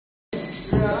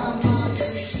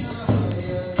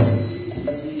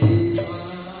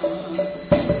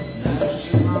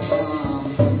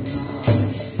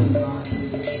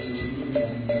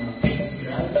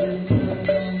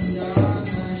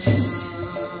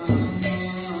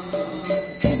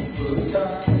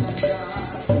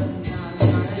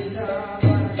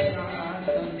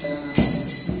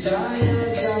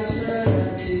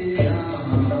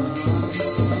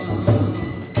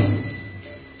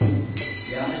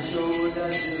Yashoda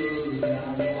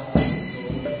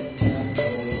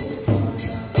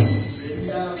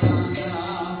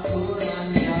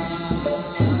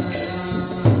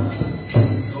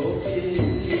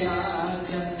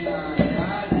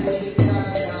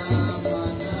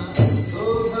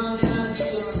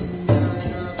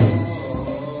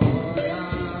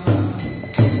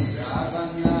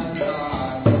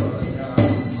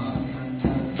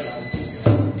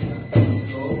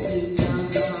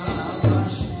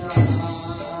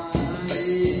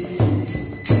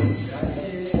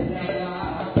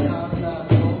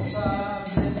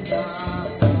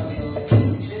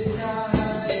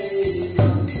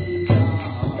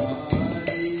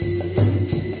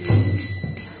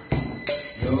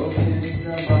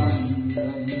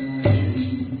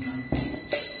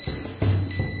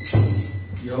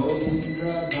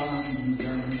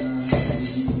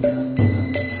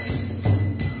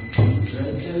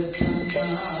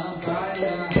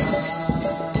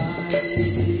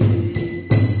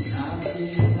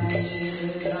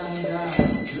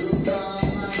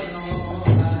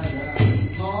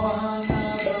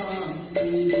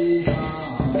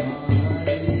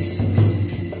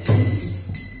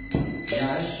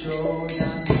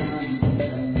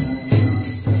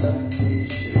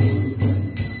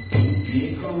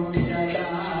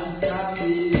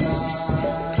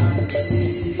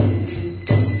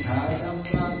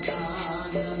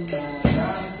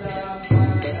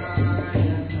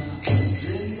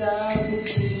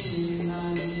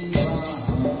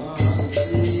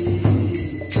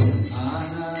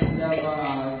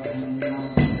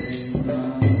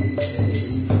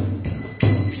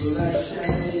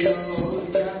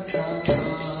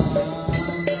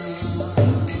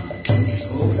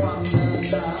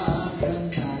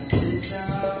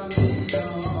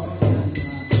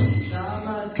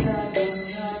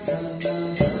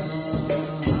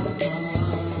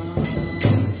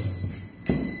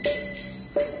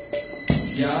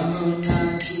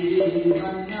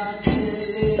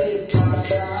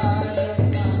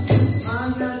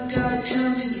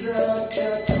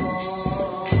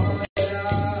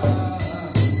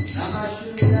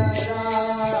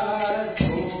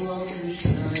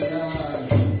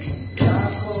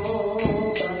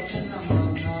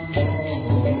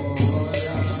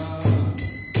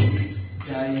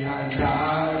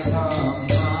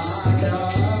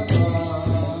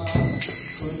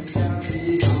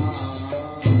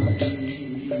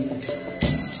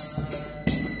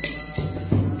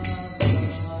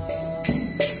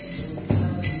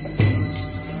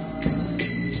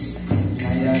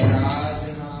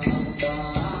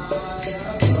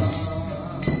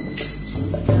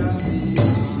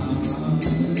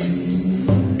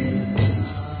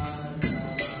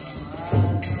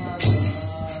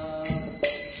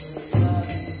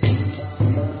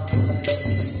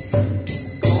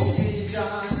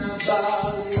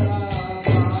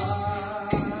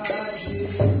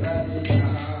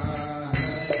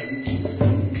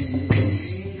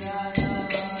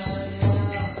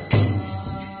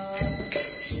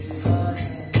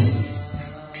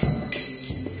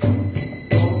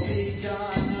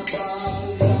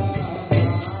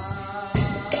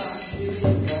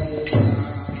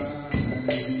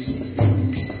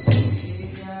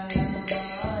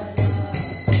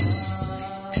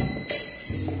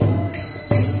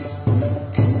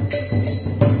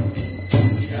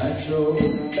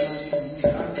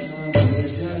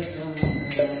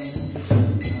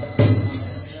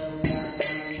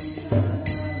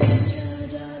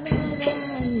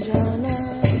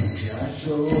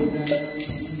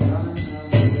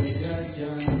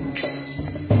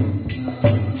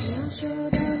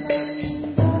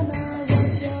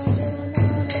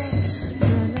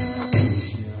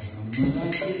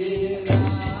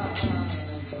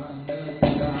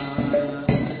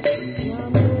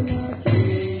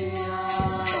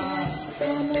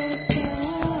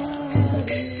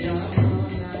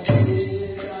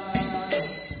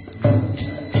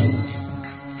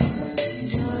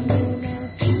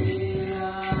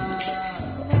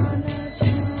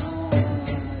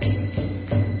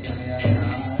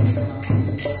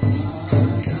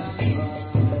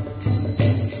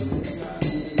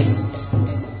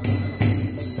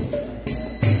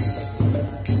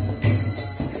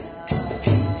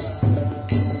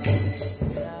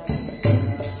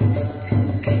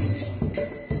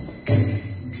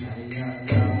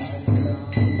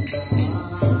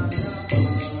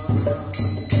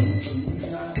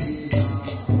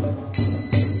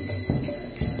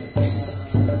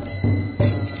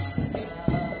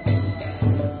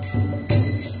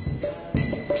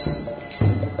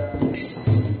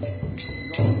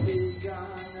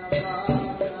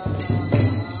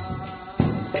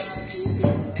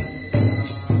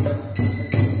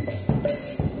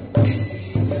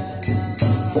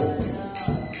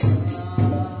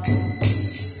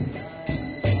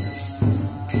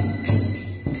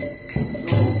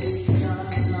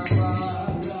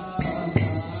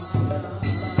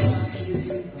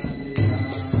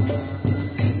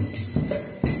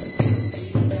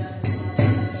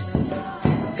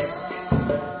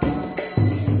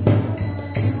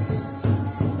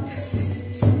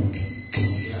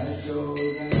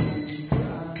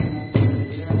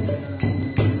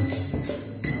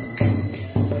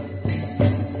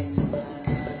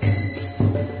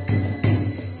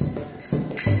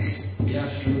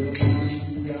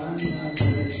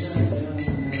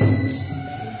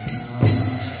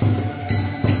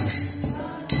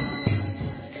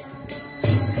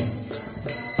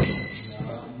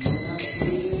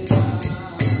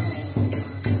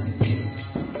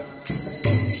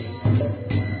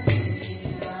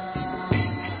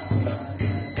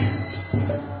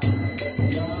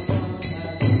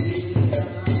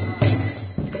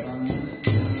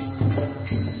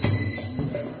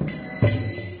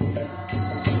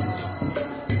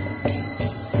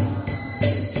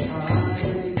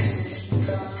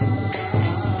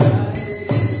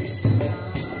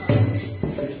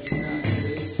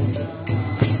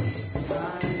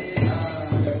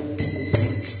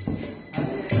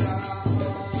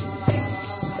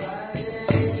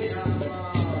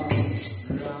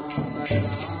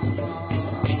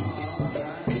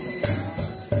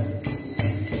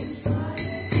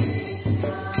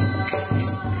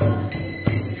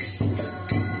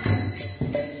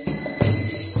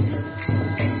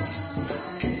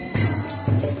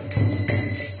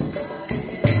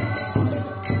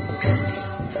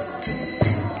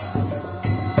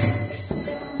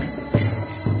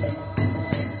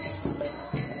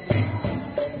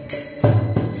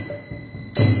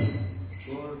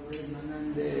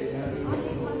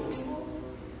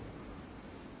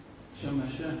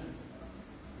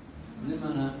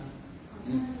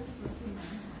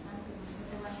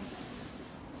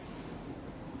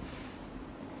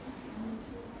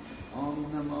Om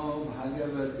Namo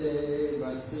Bhagavate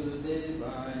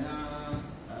Vasudevaya.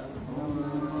 Om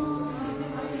Namo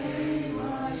Bhagavate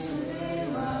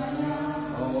Vasudevaya.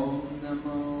 Om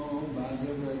Namo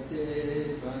Bhagavate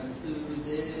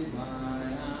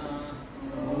Vasudevaya.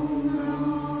 Om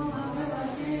Namo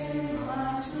Bhagavate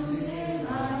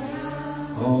Vasudevaya.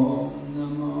 Om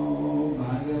Namo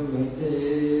Bhagavate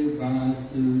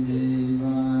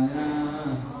Vasudevaya.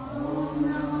 Om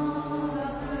Namo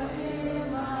Bhagavate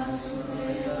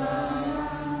Vasudevaya.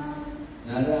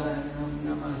 Narayanam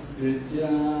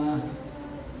Namaskritya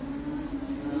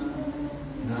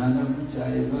Naram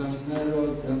Chaiva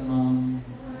Narottamam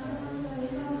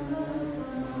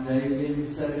Devim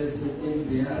Saraswati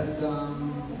Vyasam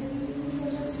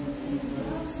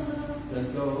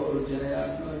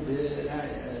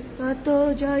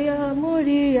Tato Jaya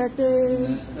Muriyate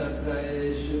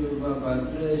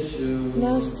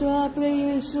Nastra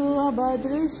Prayeshu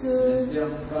Abhadreshu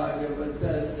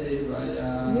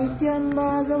Nityam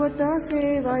Bhagavata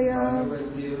Sevaya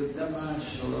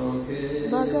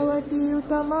Bhagavati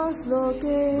Uttama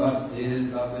Shloke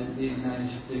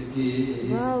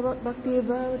Bhakti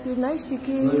Bhavati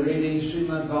Naistiki. We're reading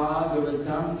Srimad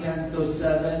Bhagavatam, Canto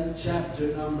 7, Chapter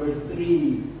number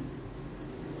 3.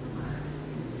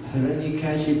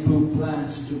 Hiranyakashipu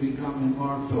plans to become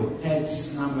immortal.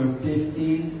 Text number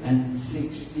 15 and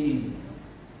 16.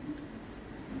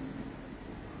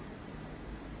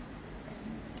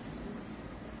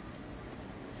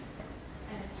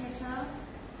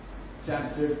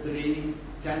 Chapter 3,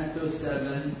 Canto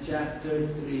 7, Chapter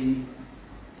 3,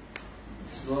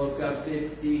 Sloka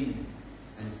 15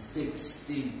 and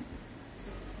 16.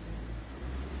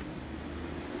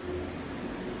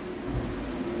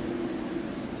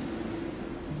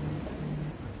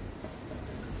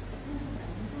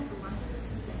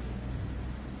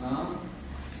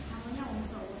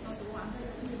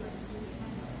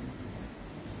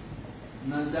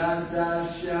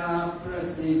 Nadadasha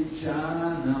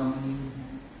pratichanam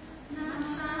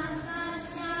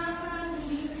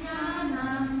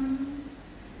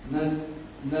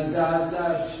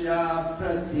Nadadasha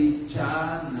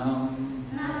pratichanam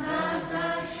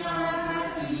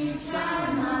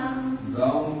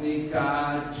Vaumika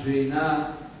trina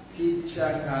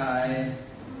kichakai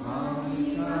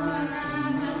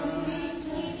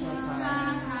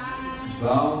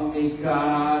Vaumika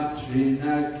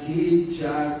trina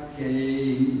kichakai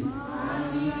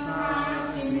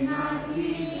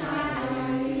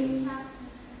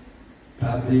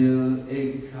Pabil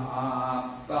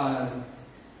ikapar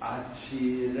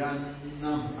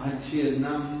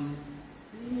achirnam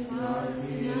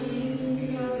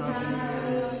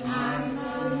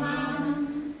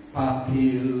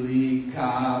Papili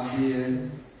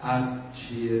kabir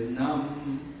achirnam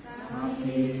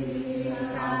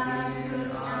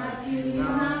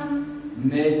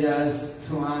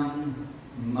Medastwan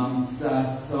mamsa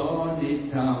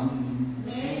sonitam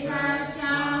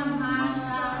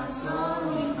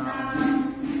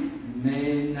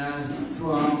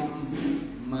Menastvam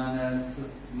manas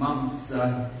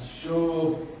mamsa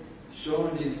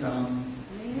shonitam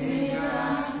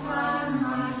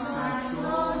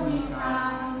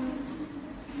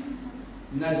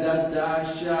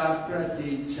Nadadasha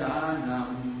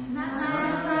pratichanam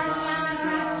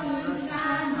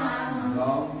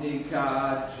Vaumika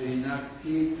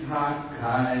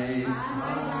trinakithakai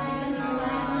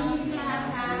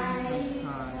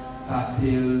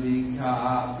Papilika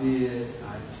bir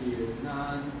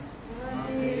achirnan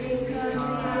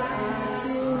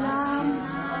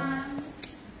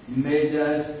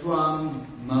Medastvam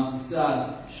mamsat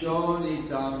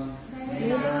shonitam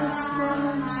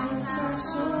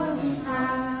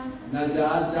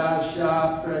Nadadasha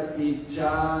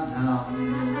pratichanam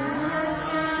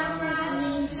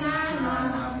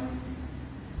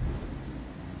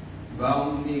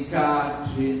Vaumika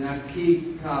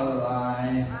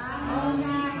trinakikalai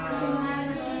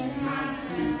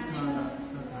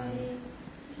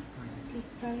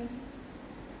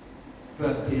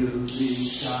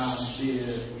Papilika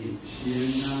bir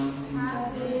ichirnam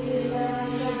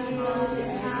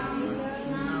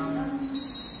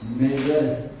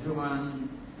Medastvam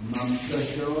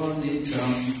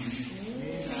mamsashonitam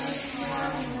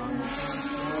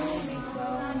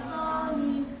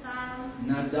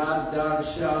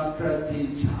Nadadasha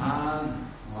pratichanam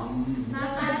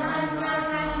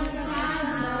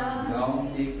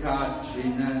Vaumika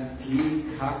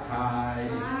trinakikakai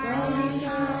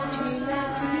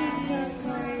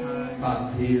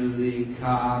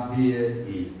Papilika bir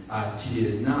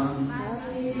achirnam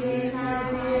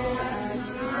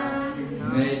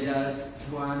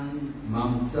Medastvam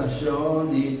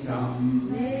Mamsashonitam.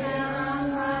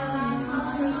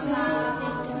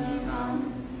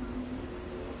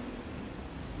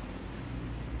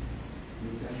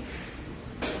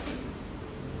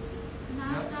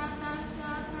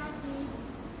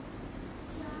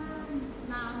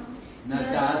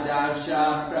 Natadasha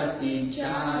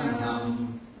pratichanam.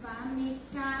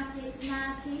 Vamika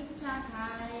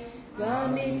trinakitakai.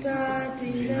 Vamika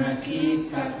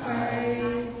trinakitakai.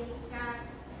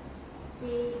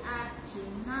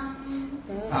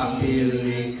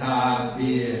 Papilika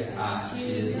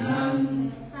bi'achinam.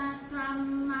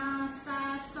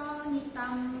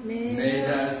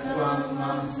 Vedasvam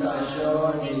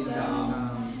mamsashonitam.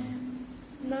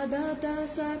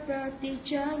 Nadadasa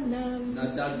pratichanam.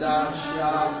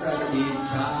 Natadasha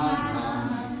pratichanam.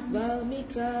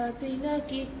 Vamika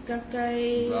trinakitakai.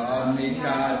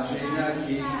 Vamika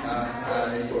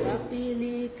trinakitakai.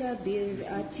 Papilika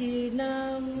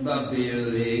bi'achinam.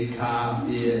 Papilika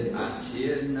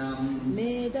bi'achinam.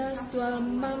 Medastvam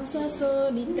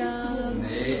mamsasonitam.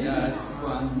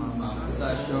 Vedasvam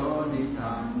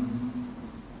mamsashonitam.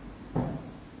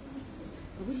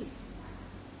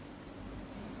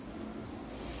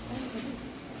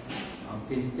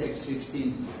 Okay, text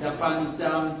 16.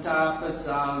 Tapantam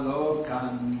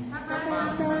tapasalokan.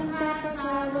 Tapantam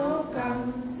tapasalokan.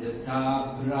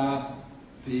 Yatha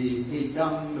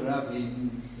prapihitam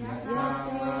ravin.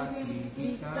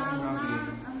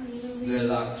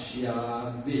 Vilakshya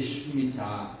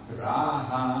vishmita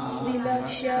praha.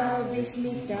 Vilakshya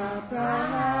vismita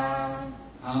praha.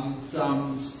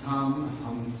 Hamsam stham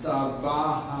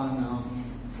hamsavahanam.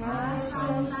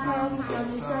 Hamsam stham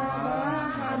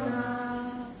hamsavahana.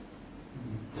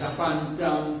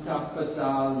 Tapantam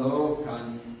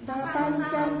tapasalokan.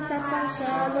 Tapantam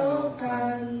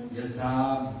tapasalokan.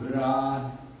 Yatha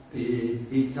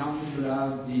prapihitam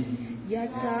ravin.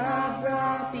 Yatha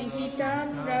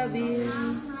prapihitam ravim.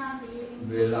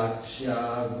 Vilakshya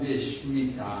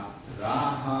vishmita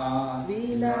praha.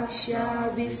 Vilakshya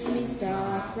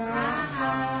vismita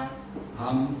praha.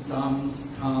 Hamsam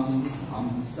stham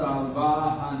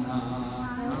hamsavahana.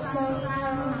 Hamsam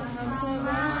stham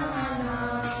hamsavahana.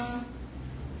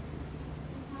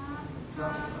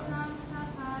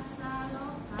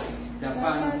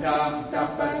 Tapantam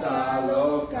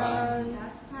tapasalokan.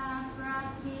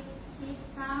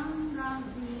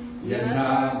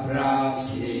 Yatha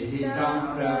prapihitam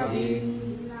ravin.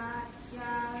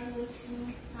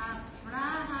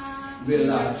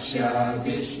 Vilakshya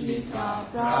vishmita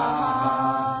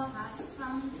praha.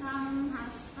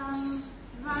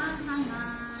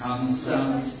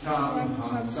 Hamsam stham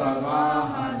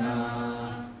hamsavahana.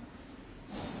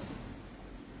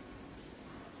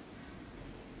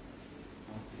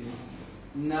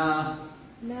 Na,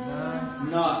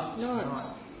 not,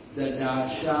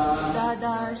 dadasha,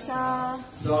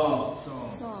 so,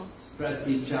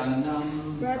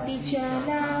 pratichanam,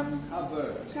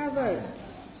 covered,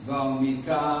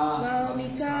 Vaumika,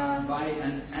 by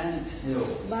an ant hill,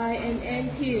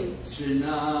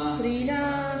 Trina,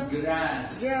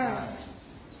 grass,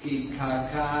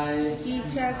 Kikakai,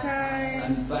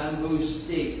 and bamboo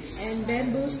sticks,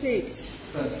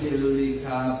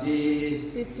 Papilikabi,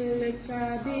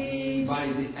 by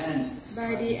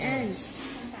the ants,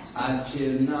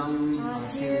 Achirnam,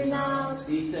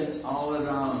 eaten all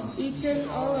around,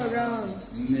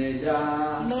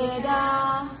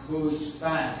 Meda, whose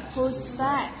fat,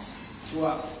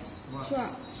 Twak,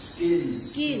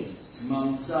 skin,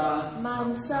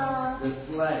 Mamsa, the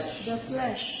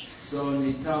flesh,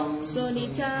 Sonitam,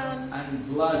 and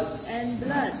blood,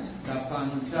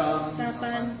 Tapantam,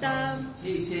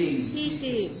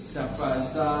 heating,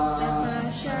 Tapasa,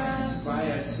 by a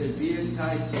severe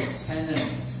type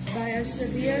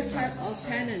of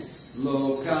penance,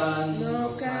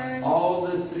 Lokan, all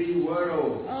the three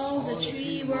worlds,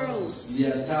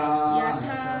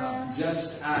 Yata,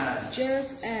 just as,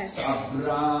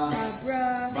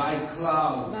 Abra, by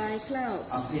clouds,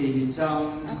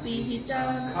 Apihitam,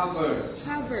 covered,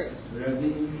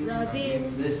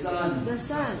 Ravim, the sun,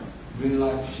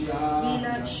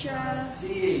 Vilakshya,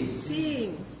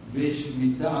 seeing,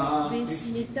 Vishmita,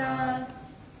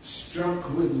 struck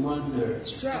with wonder,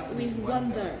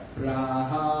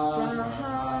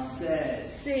 Praha, said,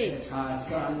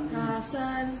 Hasan,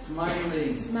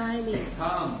 smiling,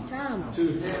 come to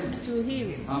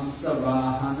him,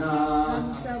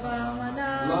 Hamsavahana,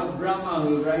 Lord Brahma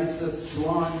who rides a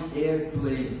swan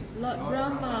airplane,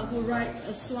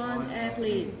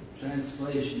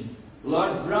 Translation,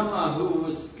 Lord Brahma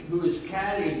who was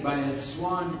carried by a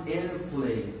swan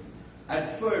airplane,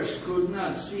 at first could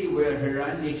not see where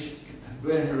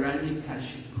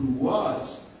Hiranyakashipu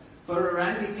was, For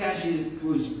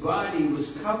Hiranyakashipu's body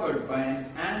was covered by an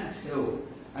anthill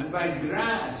and by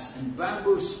grass and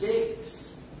bamboo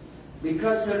sticks.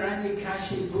 Because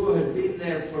Hiranyakashipu had been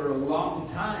there for a long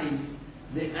time,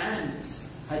 the ants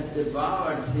had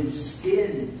devoured his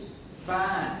skin,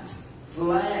 fat,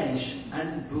 flesh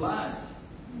and blood.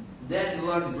 Then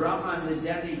Lord Brahma and the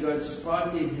demigod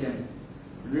spotted him,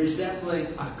 resembling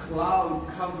a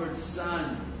cloud-covered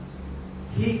sun,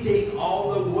 heating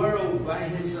all the world by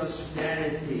his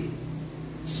austerity.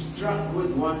 Struck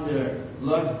with wonder,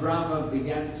 Lord Brahma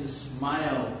began to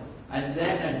smile and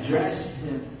then addressed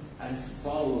him as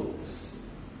follows.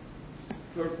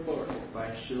 Purport by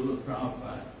Srila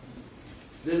Prabhupada.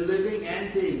 The living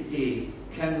entity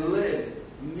can live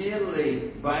merely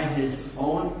by his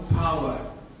own power,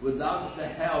 without the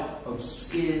help of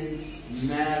skin,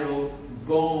 marrow,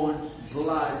 bone,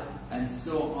 blood, and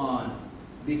so on.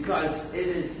 Because it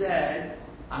is said,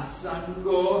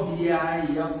 Asango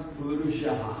Hyayam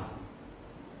Purushaha.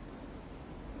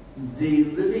 The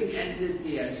living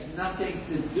entity has nothing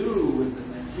to do with the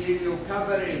material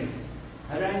covering.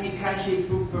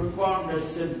 Hiranyakashipu performed a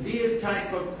severe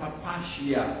type of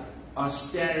tapasya,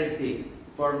 austerity,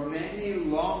 for many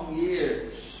long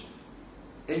years.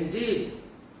 Indeed,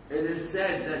 it is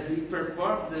said that he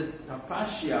performed the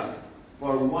tapasya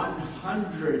for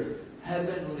 100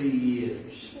 heavenly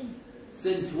years.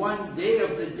 Since 1 day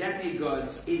of the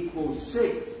demigods equals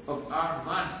 6 of our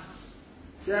months,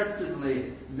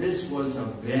 certainly this was a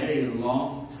very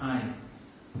long time.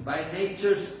 By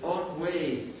nature's own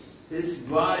way, his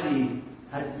body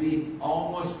had been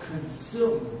almost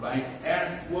consumed by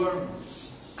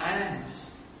earthworms,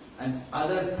 ants, and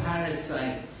other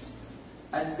parasites,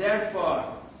 and therefore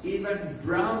even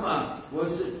Brahma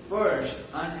was at first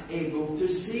unable to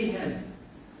see him.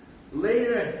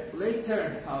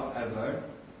 Later, however,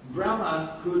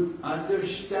 Brahma could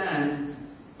understand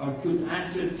or could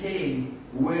ascertain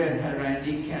where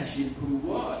Hiranyakashipu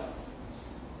was.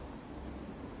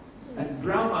 And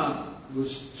Brahma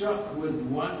was struck with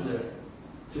wonder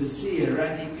to see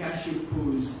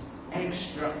Hiranyakashipu's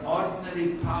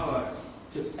extraordinary power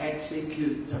to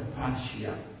execute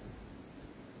tapasya.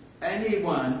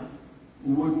 Anyone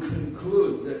would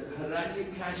conclude that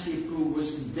Hiranyakashipu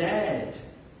was dead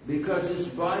because his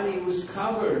body was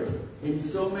covered in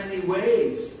so many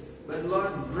ways. But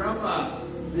Lord Brahma,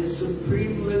 the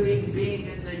supreme living being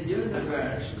in the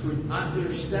universe, could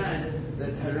understand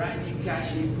that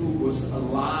Hiranyakashipu was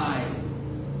alive,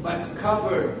 but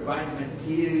covered by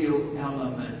material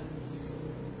elements.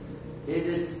 It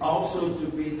is also to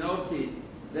be noted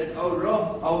that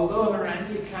although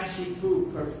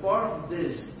Hiranyakashipu performed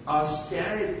this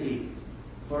austerity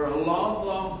for a long,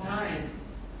 long time,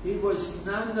 he was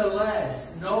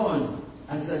nonetheless known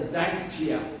as a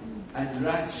Daitya and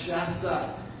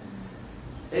Rakshasa.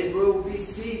 It will be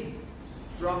seen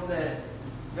from the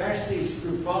verses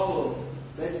to follow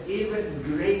that even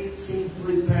great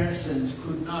saintly persons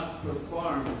could not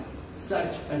perform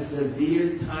such a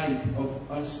severe type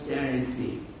of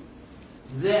austerity.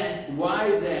 Then,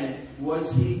 why then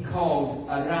was he called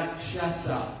a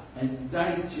Rakshasa and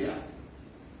Daitya?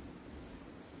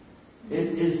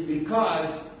 It is because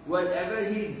whatever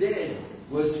he did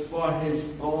was for his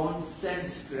own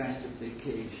sense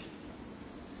gratification.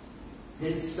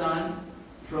 His son,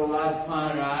 Prahlad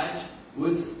Maharaj,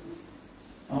 was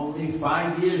only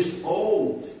 5 years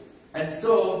old. And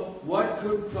so, what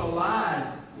could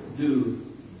Prahlad do?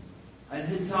 And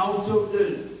his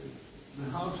householder, the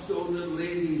householder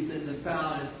ladies in the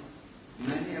palace,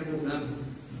 many of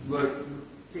them were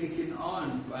taken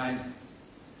on by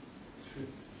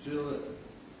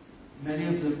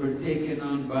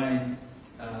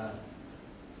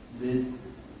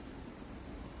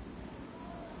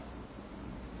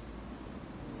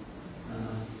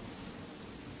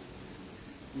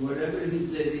whatever he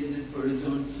did for his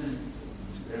own sense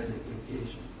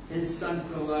gratification. His son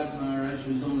Prahlad Maharaj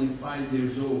was only 5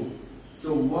 years old.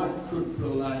 So what could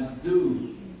Prahlad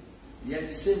do?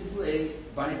 Yet simply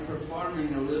by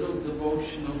performing a little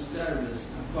devotional service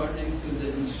according to the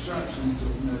instructions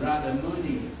of Narada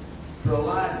Muni,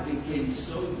 Prahlad became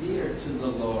so dear to the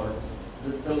Lord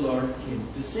that the Lord came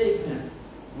to save him.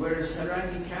 Whereas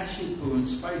Hiranyakashipu, in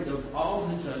spite of all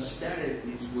his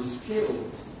austerities, was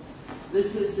killed.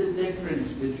 This is the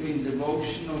difference between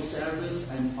devotional service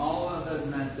and all other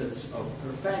methods of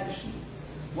perfection.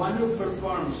 One who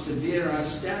performs severe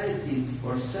austerities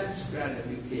for sense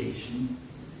gratification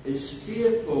is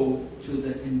fearful to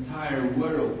the entire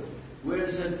world,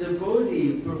 whereas a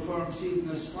devotee who performs even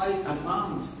a slight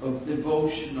amount of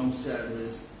devotional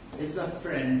service is a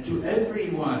friend to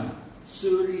everyone.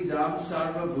 Suridam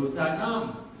Sarva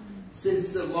Bhutanam. since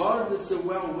the Lord is the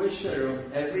well-wisher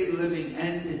of every living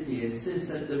entity, and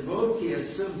since a devotee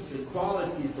assumes the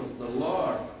qualities of the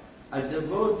Lord, a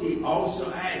devotee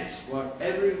also acts for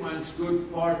everyone's good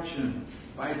fortune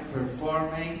by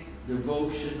performing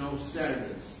devotional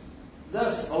service.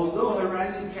 Thus, although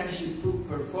Hiranyakashipu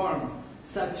performed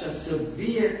such a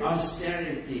severe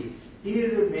austerity, he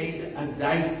remained a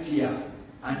Daitya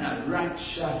and a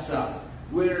Rakshasa,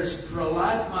 whereas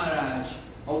Prahlad Maharaj,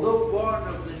 although born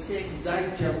of the same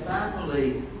Daitya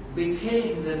family,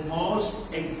 became the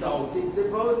most exalted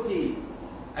devotee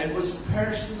and was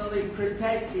personally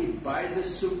protected by the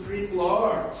Supreme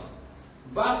Lord.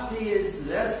 Bhakti is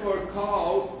therefore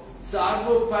called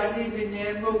Sarvopani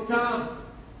Vinirmuktam,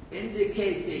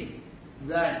 indicating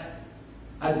that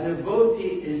a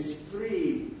devotee is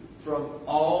free from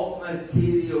all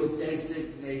material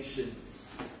designations.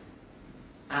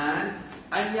 And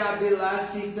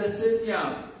Anyabilasita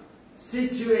Sunyam,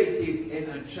 situated in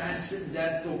a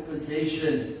transcendental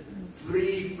position,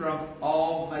 free from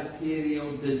all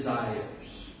material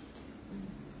desires.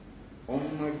 Om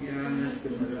Jnana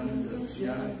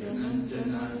Timirandasya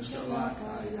Jnanjana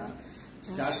Shalakaya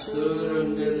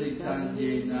Chaksuram Militam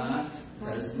Yena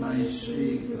Tasmai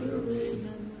Shri Gurave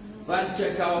Namah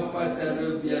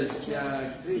Panchakalpatarubhyascha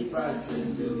Kripa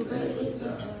Sindhu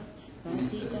Devata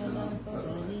Patitanam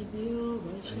Pavanibhyo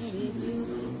Vaishnavibhyo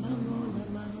Namo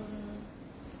Namah.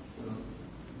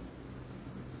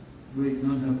 We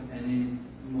don't have any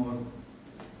more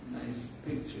nice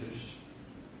pictures.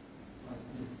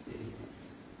 Let's see.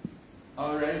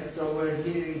 Alright, so we're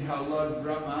hearing how Lord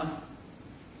Brahma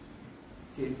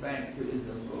came back to his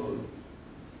abode.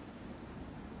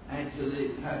 Actually,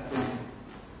 it happened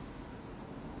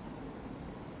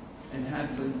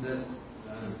that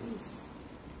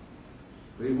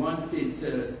we wanted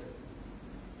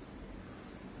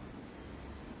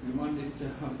to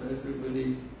have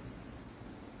everybody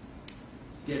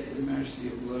get the mercy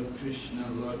of Lord Krishna,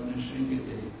 Lord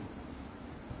Nrsimhadev.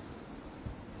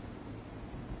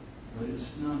 But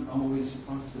it's not always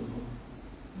possible.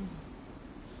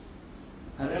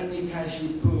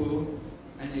 Hiranyakashipu,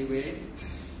 anyway,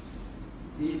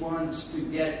 he wants to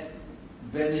get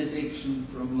benediction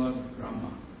from Lord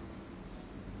Brahma.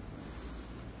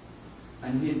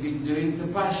 And he'd been doing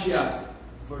tapasya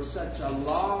for such a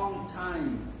long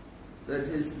time that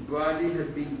his body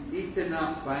had been eaten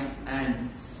up by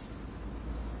ants.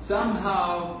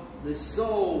 Somehow the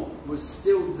soul was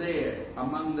still there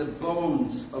among the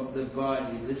bones of the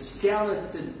body. The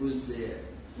skeleton was there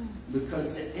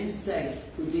because the insects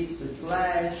could eat the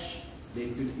flesh, they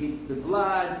could eat the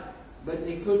blood, but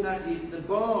they could not eat the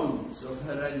bones of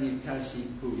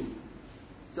Hiranyakashipu.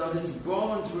 So his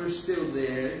bones were still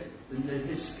there, and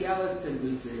his skeleton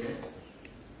was there,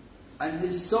 and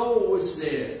his soul was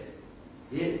there.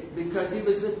 Because he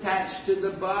was attached to the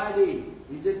body.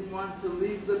 He didn't want to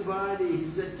leave the body. He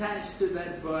was attached to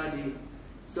that body.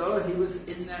 So he was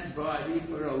in that body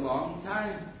for a long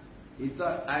time. He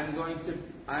thought, I'm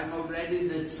already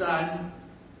the son,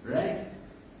 right?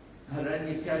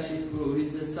 Hiranyakashipu,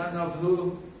 he's the son of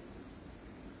who?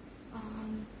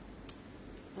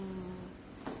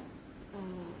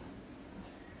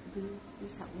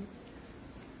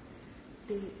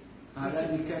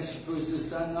 Hiranyakashipu is the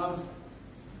son of?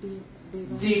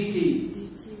 Diti.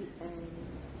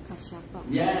 Kashyapa.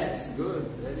 Yes, good,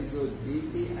 very good.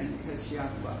 Diti and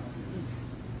Kashyapa. Yes.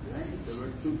 Right? There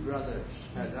were two brothers,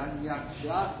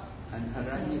 Hiranyaksha and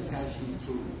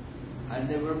Hiranyakashipu. And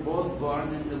they were both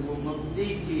born in the womb of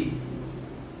Diti,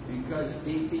 because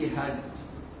Diti had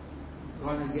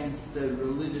gone against the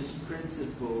religious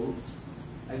principles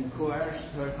and coerced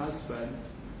her husband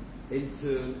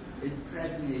into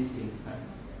impregnating her.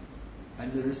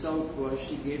 And the result was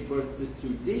she gave birth to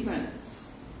two demons.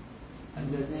 And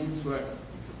their names were...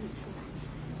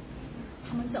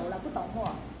 他们走了，不懂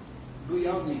我。不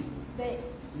要你。对。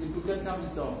你不跟他们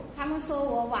走。他们说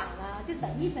我晚了，就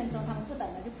等1分钟，他们不等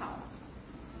了就跑了。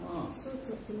哦。说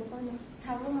怎么办呢？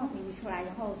他问我你出来以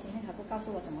后，前线小部告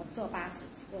诉我怎么坐巴士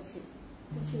过去。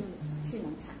去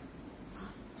农场。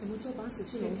啊？怎么坐巴士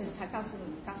去农场？他告诉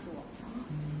我。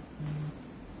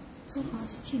坐巴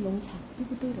士去农场，对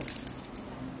不对的？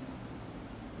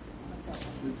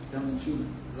他们去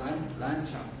蓝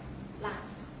场。蓝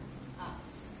啊。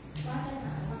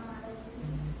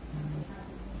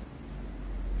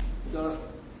So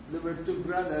there were two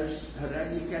brothers,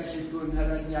 Hiranyakashipu and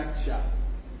Hiranyaksha.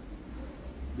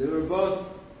 They were both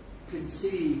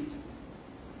conceived,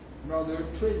 well, they were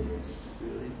twins,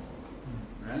 really,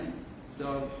 right?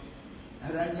 So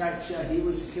Hiranyaksha, he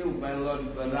was killed by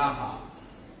Lord Varaha,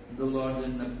 the Lord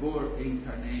in the boar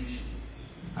incarnation.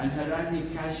 And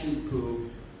Hiranyakashipu,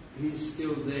 he's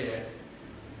still there,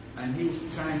 and he's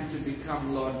trying to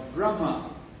become Lord Brahma.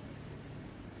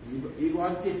 He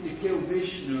wanted to kill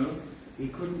Vishnu, he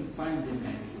couldn't find him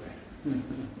anywhere.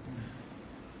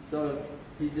 So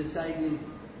he decided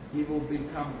he will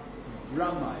become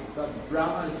Brahma. He thought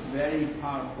Brahma is very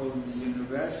powerful in the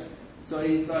universe, so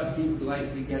he thought he would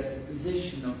like to get the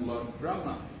position of Lord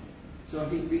Brahma. So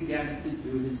he began to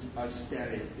do his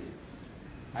austerity.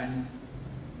 And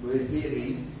we're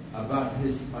hearing about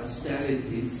his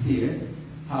austerities here,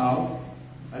 how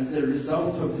as a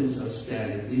result of his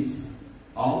austerities,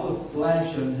 all the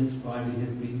flesh on his body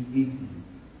had been eaten.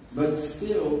 But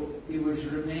still, he was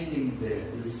remaining there.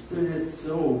 The spirit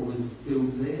soul was still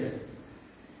there.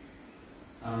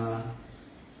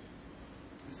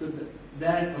 So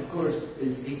that, of course,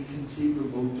 is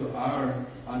inconceivable to our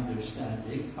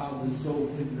understanding, how the soul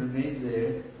can remain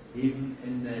there, even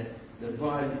in the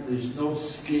body. There's no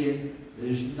skin,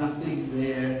 there's nothing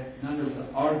there, none of the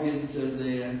organs are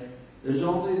there, there's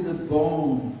only the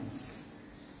bones.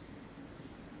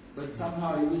 But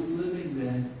somehow he was living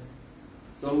there.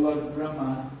 So Lord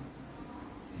Brahma,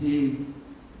 he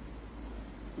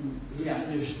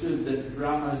understood that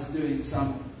Brahma's doing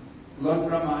some. Lord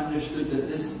Brahma understood that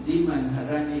this demon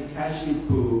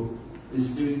Hiranyakashipu is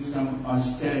doing some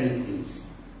austerities.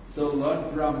 So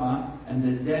Lord Brahma and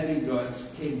the demigods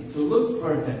came to look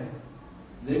for him.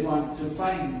 They want to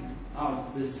find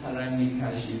out this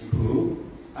Hiranyakashipu,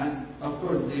 and of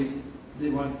course they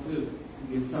want to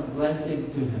give some blessing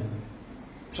to him.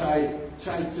 Try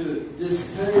to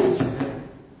discourage him.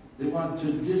 They want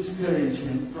to discourage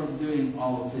him from doing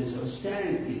all of his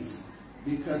austerities,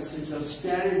 because his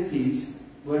austerities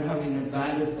were having a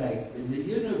bad effect in the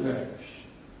universe.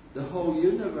 The whole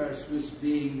universe was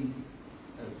being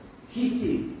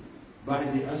heated by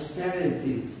the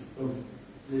austerities of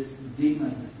this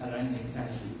demon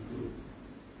Hiranyakashipu.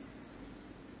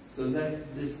 So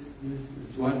that this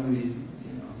is one reason,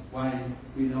 why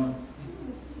we don't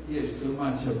hear so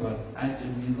much about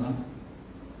Ajamila.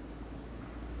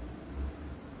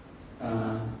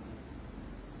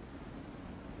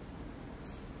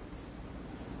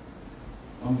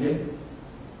 Okay,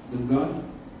 Durga?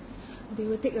 They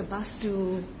will take a bus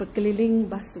to Pekeliling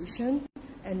bus station,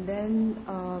 and then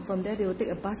from there they will take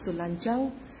a bus to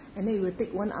Lanchang, and then it will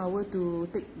take 1 hour to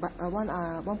take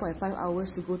 1.5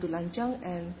 hours to go to Lanchang,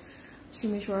 and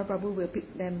Shimeshwara Prabhu will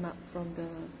pick them up from the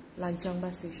Lanchang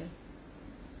bus station.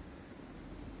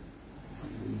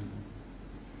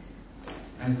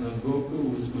 And the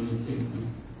Gokul was going to take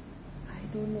them? I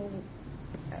don't know.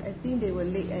 I think they were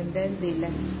late and then they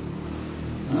left.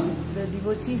 Huh? The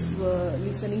devotees were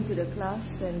listening to the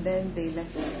class and then they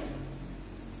left.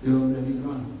 They're already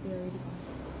gone? They're already gone.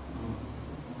 Oh,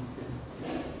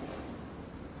 okay.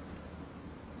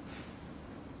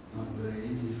 Not very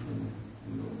easy for them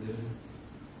to go there.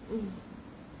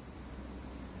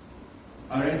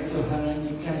 Alright, so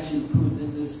Hiranyakashipu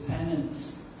did this penance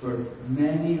for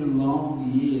many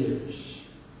long years,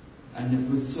 and it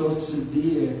was so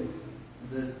severe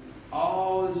that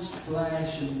all his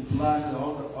flesh and blood,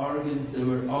 all the organs, they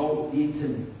were all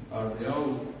eaten, or they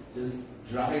all just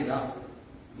dried up,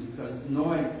 because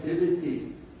no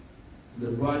activity.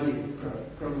 The body,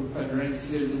 Prabhupada writes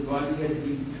here, the body had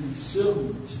been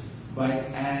consumed by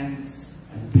ants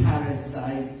and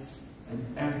parasites and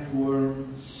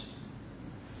earthworms.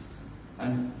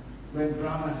 And when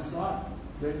Brahma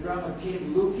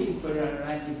came looking for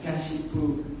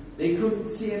Hiranyakashipu, they couldn't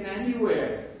see him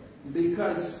anywhere,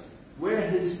 because where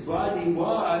his body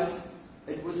was,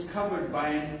 it was covered by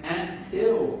an ant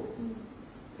hill.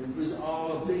 It was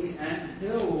all a big ant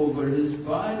hill over his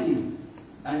body,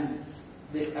 and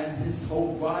his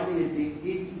whole body had been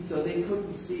eaten, so they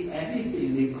couldn't see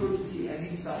anything. They couldn't see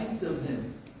any signs of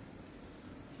him.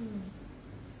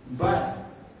 But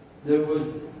there was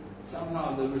some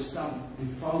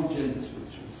effulgence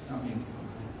which was coming from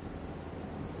him.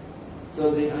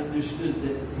 So they understood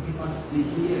that he must be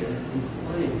here in his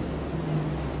place.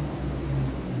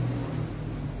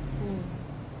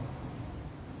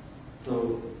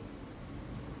 So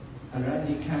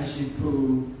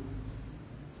Hiranyakashipu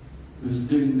was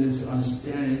doing this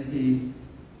austerity,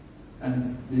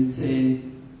 and they say,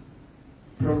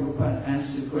 Prabhupada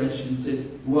asked the question,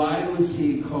 said, why was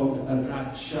he called a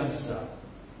Rakshasa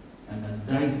and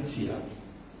a Daitya?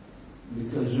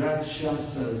 Because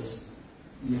Rakshasas,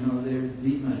 they're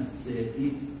demons, they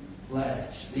eat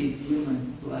flesh, they eat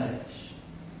human flesh.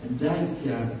 And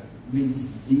Daitya means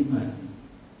demon,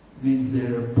 means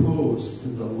they're opposed to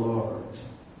the Lord.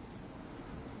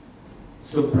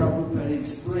 So Prabhupada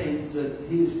explains that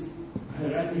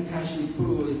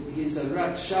Hiranyakashipu, he's a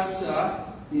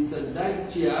Rakshasa, he's a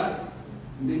Daitya,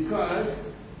 because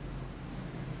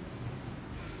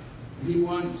he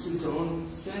wants his own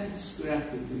sense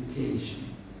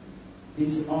gratification.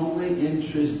 He's only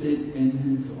interested in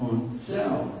his own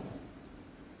self.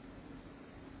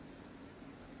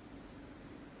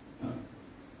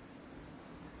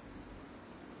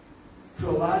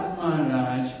 Prahlad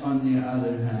Maharaj, on the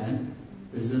other hand,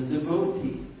 is a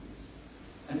devotee.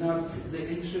 And now the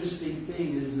interesting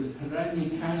thing is that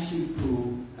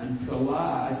Hiranyakashipu and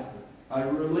Prahlad are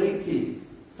related,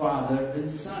 father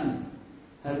and son.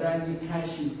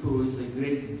 Hiranyakashipu is a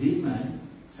great demon,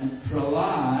 and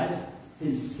Prahlad,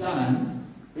 his son,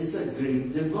 is a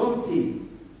great devotee.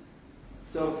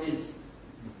 So it's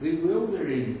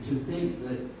bewildering to think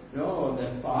that, oh, the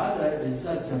father is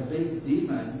such a big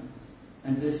demon,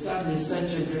 and the son is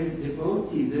such a great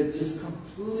devotee. They're just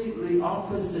completely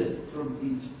opposite from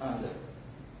each other.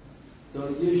 So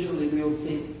usually we'll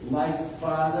say, like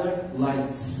father,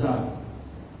 like son.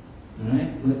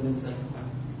 Right? But it's a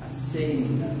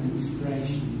saying, an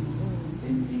expression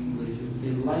in English. We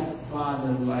say, like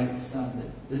father, like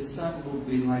son. The son will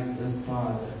be like the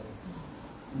father.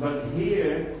 But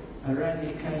here,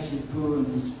 Hiranyakashipu and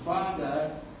his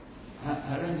father,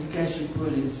 Hiranyakashipu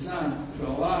and his son,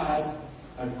 Prahlad,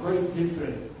 are quite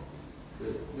different.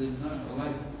 They're not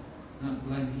like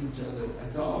each other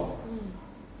at all.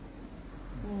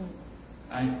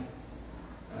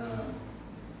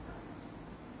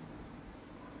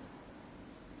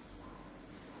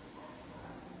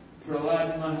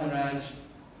 Prahlad Maharaj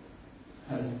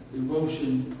has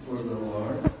devotion for the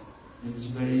Lord. He's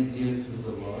very dear to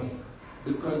the Lord.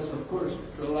 Because, of course,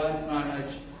 Prahlad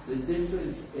Maharaj, the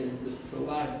difference is that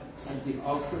Prahlad had the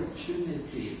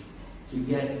opportunity to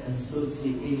get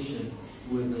association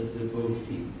with a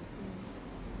devotee.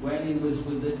 When he was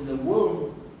within the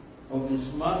womb of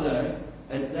his mother,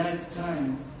 at that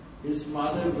time, his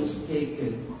mother was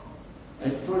taken.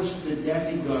 At first the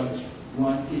demigods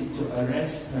wanted to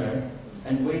arrest her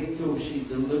and wait till she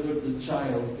delivered the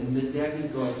child, and the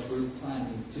demigods were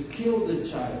planning to kill the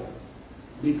child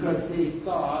because they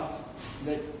thought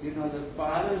that, you know, the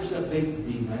father's a big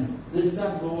demon, the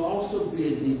son will also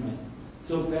be a demon.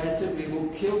 So better we will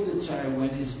kill the child when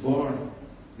he's born,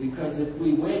 because if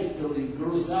we wait till he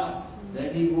grows up,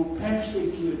 then he will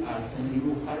persecute us and he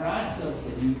will harass us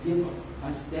and he will give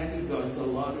us demigods a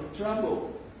lot of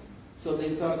trouble. So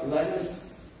they thought, let us,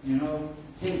 you know,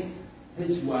 take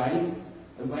his wife,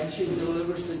 and when she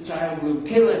delivers the child, we'll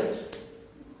kill it.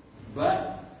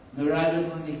 But Narada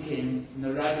Muni came.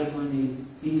 Narada Muni,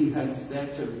 he has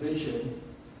better vision.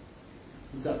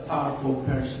 He's a powerful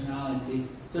personality.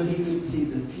 So he could see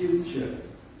the future.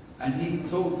 And he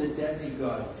told the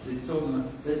demigods, they told them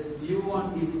that you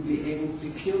won't even be able to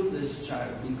kill this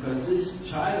child because this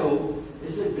child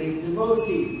is a great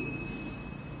devotee.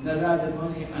 Narada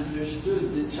Muni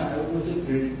understood the child was a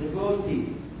great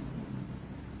devotee.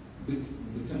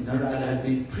 Because Narada had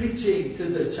been preaching to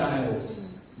the child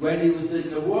when he was in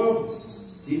the womb.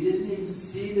 He didn't even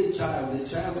see the child. The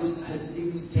child hadn't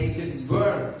even taken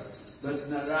birth. But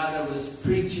Narada was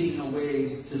preaching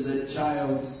away to the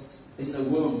child in the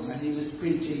womb, and he was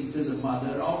preaching to the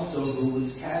mother also, who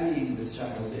was carrying the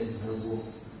child in her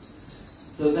womb.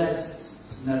 So that's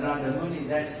Narada Muni,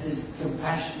 that's his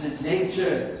compassionate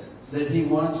nature, that he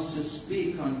wants to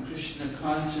speak on Krishna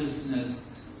consciousness.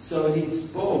 So he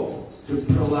spoke to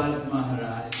Prahlad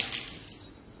Maharaj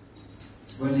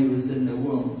when he was in the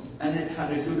womb, and it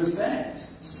had a good effect.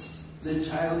 The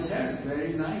child heard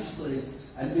very nicely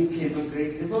and became a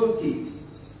great devotee.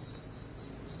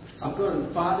 Of course,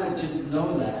 the father didn't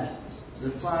know that. The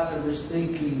father was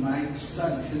thinking, my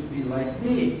son should be like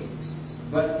me.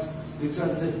 But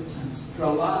because of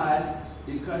Prahlad,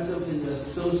 because of his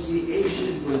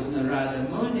association with Narada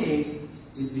Muni,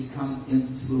 he become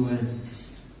influenced.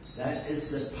 That is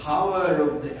the power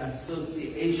of the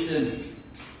association,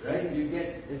 right?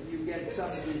 If you get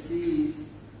some disease,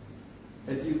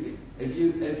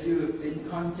 if you're in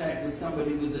contact with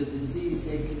somebody with a disease,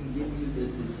 they can give you the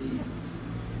disease.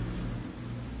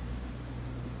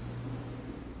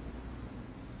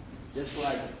 Just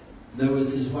like there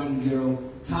was this one girl,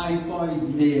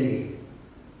 Typhoid Mary.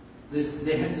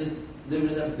 There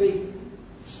was a big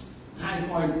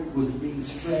typhoid was being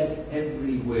spread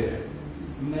everywhere.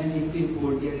 Many people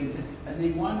were getting it, and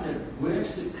they wondered,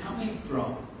 where's it coming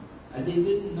from? And they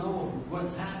didn't know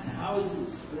what's happening. How is it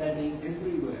spreading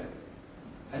everywhere?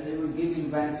 And they were giving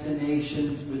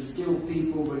vaccinations, but still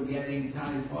people were getting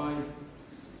typhoid.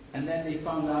 And then they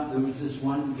found out there was this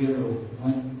one girl,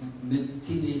 one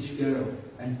teenage girl,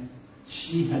 and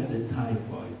she had the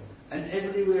typhoid. And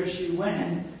everywhere she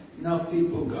went, now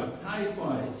people got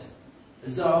typhoid.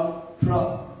 So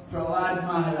Prahlad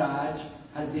Maharaj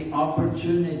had the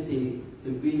opportunity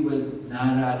to be with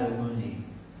Narada Muni.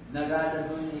 Narada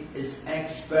Muni is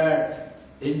expert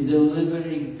in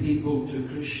delivering people to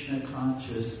Krishna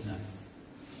consciousness.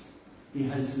 He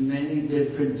has many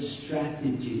different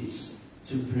strategies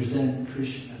to present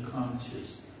Krishna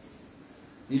consciousness.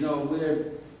 You know,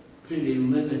 we're pretty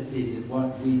limited in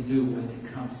what we do when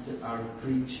it comes to our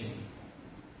preaching.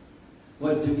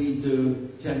 What do we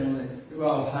do generally?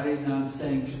 Well, Harinam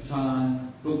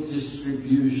Sankirtan, book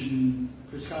distribution,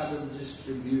 prasadam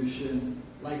distribution,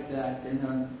 like that. You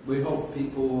know, we hope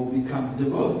people will become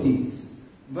devotees.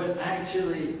 But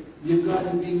actually, you've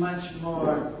got to be much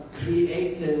more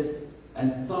creative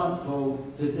and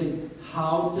thoughtful to think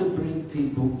how to bring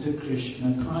people to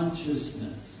Krishna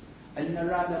consciousness. And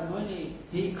Narada Muni,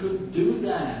 he could do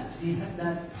that. He had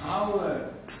that power.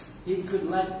 He could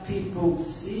let people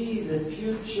see the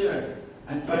future.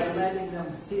 And by letting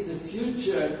them see the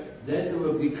future, then they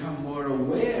will become more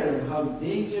aware of how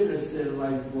dangerous their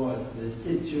life was, the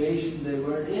situation they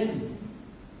were in.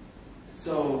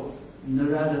 So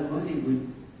Narada Muni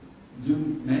would do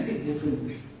many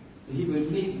different, he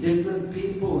would meet different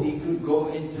people. He could go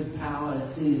into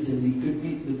palaces and he could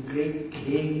meet with great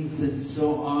kings and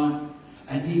so on.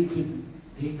 And he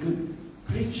could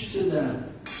preach to them.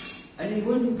 And he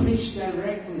wouldn't preach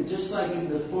directly, just like in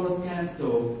the fourth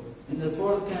canto. In the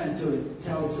fourth canto it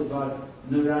tells about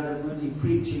Narada Muni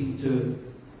preaching to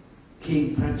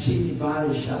King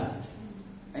Prachini-Barashat.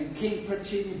 And King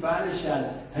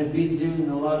Prachini-Barashat had been doing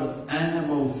a lot of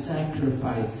animal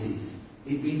sacrifices.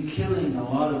 He'd been killing a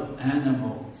lot of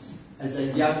animals as a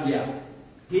yajna.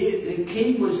 The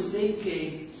king was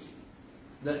thinking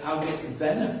that I'll get the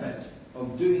benefit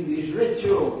of doing these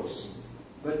rituals.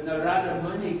 But Narada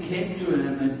Muni came to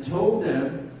him and told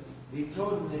him, he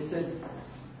said,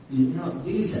 you know,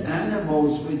 these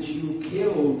animals which you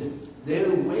killed,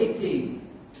 they're waiting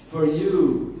for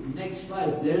you. Next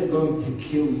life, they're going to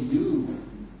kill you.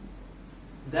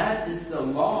 That is the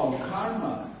law of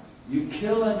karma. You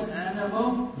kill an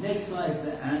animal, next life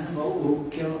the animal will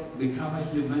become a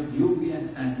human, you'll be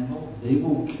an animal, they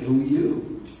will kill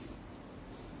you.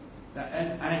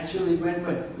 And actually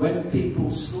when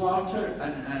people slaughter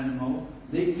an animal,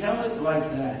 they tell it like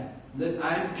that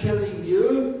I'm killing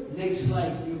you, next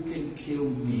life you can kill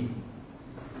me.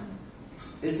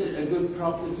 Is it a good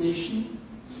proposition?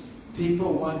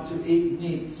 People want to eat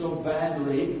meat so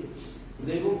badly,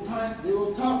 they will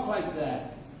talk like that.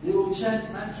 They will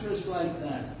chant mantras like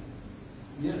that.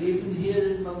 You know, even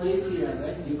here in Malaysia,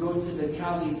 right? You go to the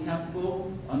Kali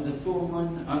temple on the full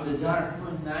moon, on the dark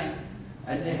moon night,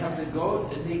 and they have the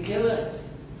goat and they kill it.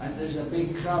 And there's a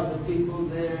big crowd of people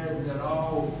there. They're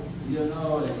all, you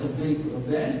know, it's a big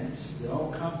event. They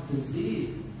all come to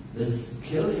see this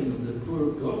killing of the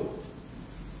poor goat.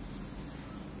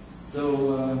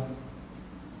 So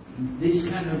these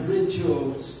kind of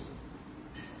rituals,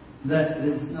 that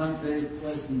is not very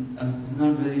pleasant,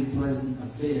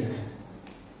 affair.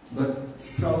 But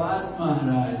Prahlad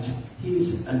Maharaj,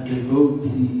 he's a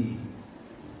devotee,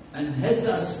 and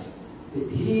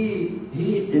he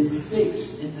is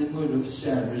fixed in the mood of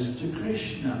service to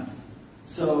Krishna.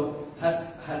 So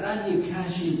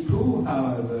Hiranyakashipu,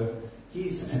 however,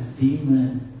 he's a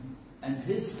demon, and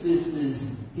his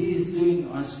business, he's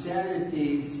doing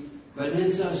austerities, but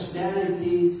his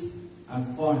austerities are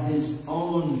for his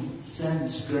own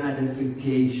sense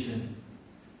gratification.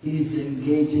 He's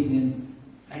engaging in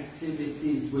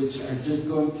activities which are just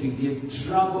going to give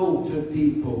trouble to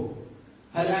people.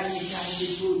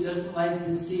 Hiranyakashipu doesn't like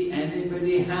to see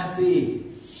anybody happy.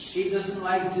 He doesn't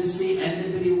like to see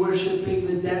anybody worshipping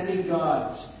the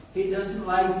demigods. He doesn't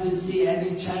like to see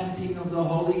any chanting of the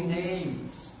holy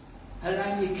names.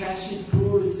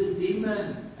 Hiranyakashipu is the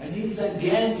demon, and he's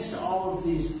against all of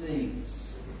these things.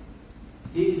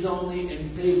 He's only in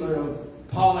favor of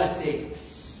politics,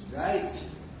 right?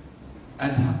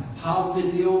 And how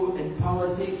to deal in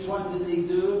politics, what do they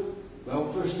do? Well,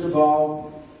 first of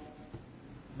all,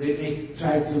 they may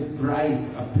try to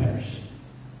bribe a person.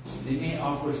 They may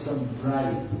offer some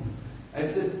bribe.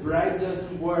 If the bribe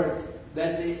doesn't work,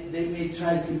 then they may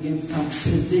try to give some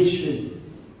position.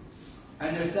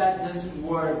 And if that doesn't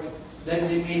work, then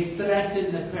they may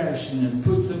threaten the person and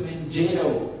put them in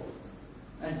jail.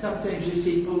 And sometimes you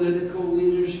see political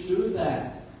leaders do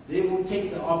that. They will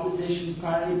take the opposition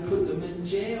party, put them in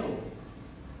jail.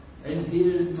 And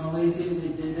here in Malaysia they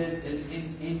did it, and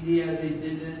in India they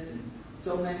did it, and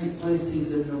so many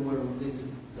places in the world. They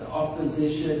did the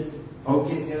opposition,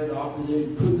 okay, they're the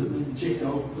opposition, put them in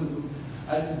jail,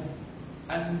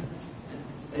 and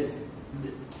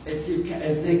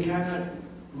if they cannot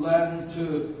learn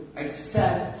to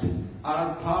accept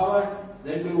our power,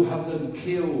 then we will have them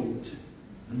killed.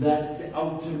 And that's the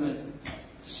ultimate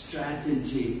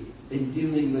strategy in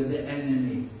dealing with the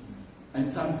enemy.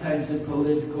 And sometimes the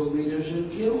political leaders are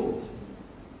killed.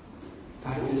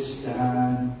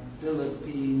 Pakistan,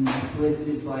 Philippines,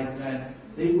 places like that,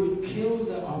 they would kill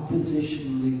the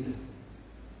opposition leader.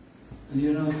 And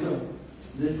you know, so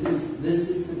this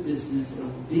is the business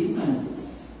of demons.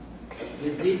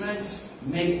 The demons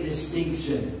make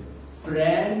distinction,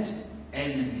 friend,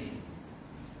 enemy.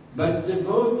 But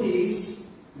devotees,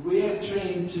 we are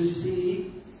trained to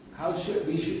see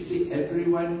we should see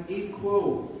everyone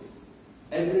equal.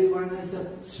 Everyone is a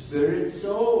spirit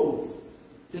soul.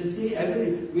 To see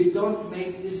we don't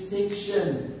make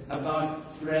distinction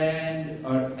about friend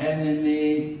or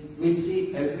enemy. We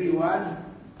see everyone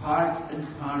part and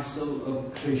parcel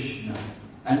of Krishna.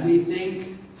 And we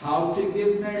think how to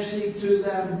give mercy to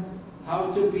them,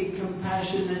 how to be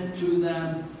compassionate to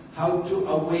them, how to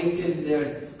awaken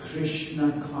their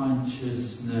Krishna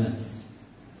consciousness.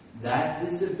 That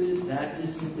is the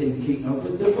thinking of a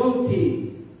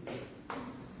devotee.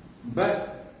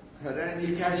 But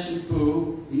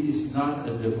Hiranyakashipu, he's not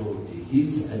a devotee,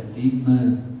 he's a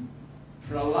demon.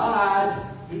 Prahlad,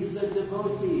 he's a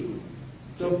devotee.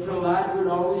 So Prahlad would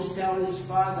always tell his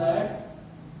father,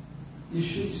 you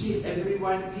should see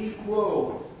everyone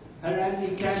equal.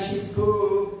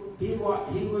 Hiranyakashipu, he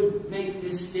would make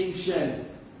distinction.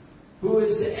 Who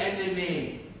is the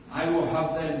enemy? I will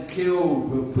have them killed,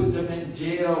 we'll put them in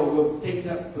jail, we'll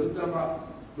put them up,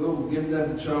 we'll give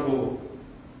them trouble.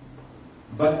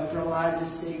 But Prahlad is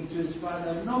saying to his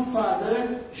father, no,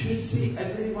 father, should see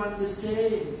everyone the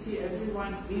same, see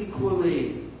everyone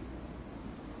equally.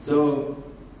 So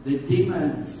the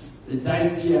demons, the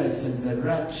Daityas and the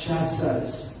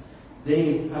Rakshasas,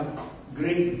 they have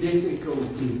great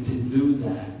difficulty to do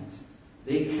that.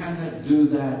 They cannot do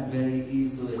that very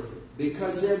easily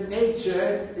because their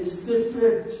nature is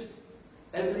different.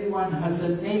 Everyone has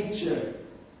a nature.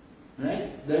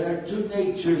 Right? There are two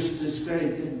natures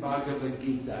described in Bhagavad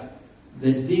Gita.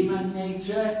 The demon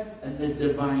nature and the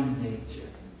divine nature.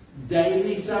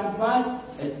 Daivi Sampat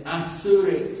and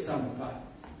Asuric Sampat.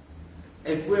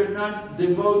 If we're not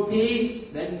devotee,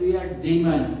 then we are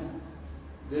demon.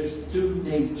 There's two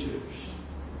natures.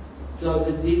 So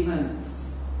the demons,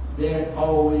 they're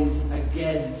always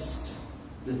against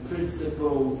the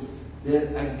principles.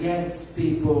 They're against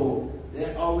people.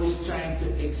 They're always trying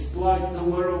to exploit the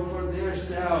world for their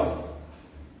self.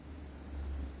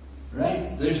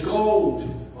 Right? There's gold.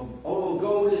 Oh,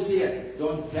 gold is here.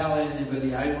 Don't tell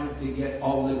anybody. I want to get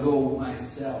all the gold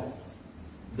myself.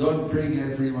 Don't bring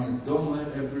everyone. Don't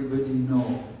let everybody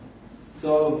know.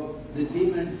 So the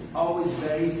demon's always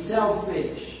very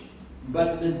selfish.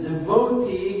 But the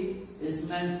devotee is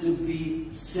meant to be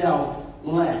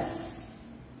selfless.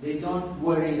 They don't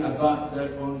worry about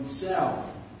their own self.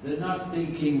 They're not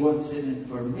thinking what's in it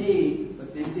for me,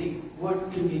 but they think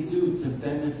what can we do to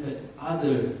benefit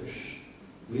others.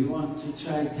 We want to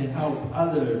try to help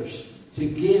others, to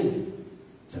give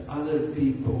to other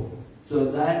people. So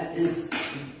that is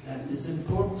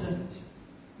important.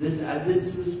 This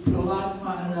was Prahlad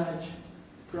Maharaj.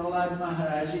 Prahlad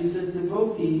Maharaj is a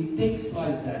devotee, he thinks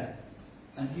like that.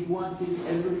 And he wanted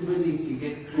everybody to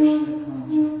get Krishna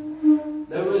conscious.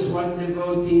 There was one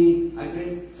devotee, a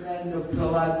great friend of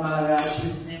Prahlad Maharaj,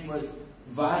 his name was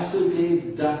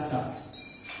Vasudev Datta.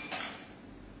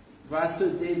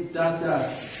 Vasudev Datta,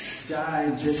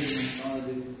 Jai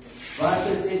Jagannath.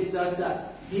 Vasudev Datta,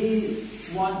 he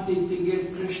wanted to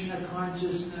give Krishna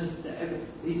consciousness to everyone.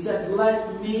 He said,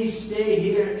 let me stay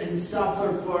here and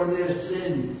suffer for their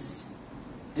sins.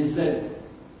 He said,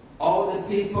 all the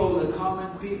people, the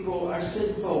common people are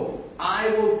sinful. I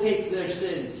will take their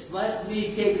sins. Let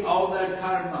me take all their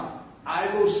karma.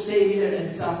 I will stay here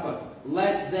and suffer.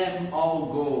 Let them all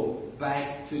go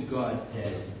back to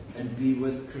Godhead and be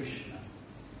with Krishna.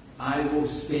 I will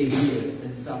stay here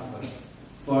and suffer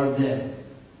for them.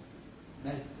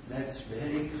 That's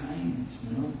very kind,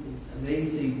 you know. It's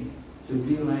amazing to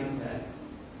be like that.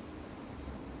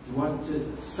 To want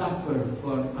to suffer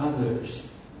for others.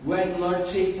 When Lord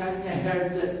Chaitanya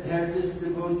heard this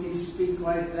devotee speak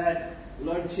like that,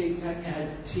 Lord Chaitanya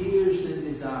had tears in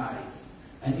his eyes.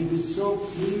 And he was so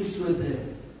pleased with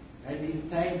him. And he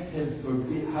thanked him for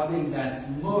having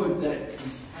that mood, that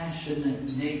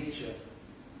compassionate nature.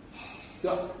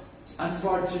 So,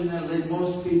 unfortunately,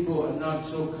 most people are not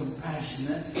so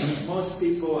compassionate. Most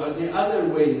people are the other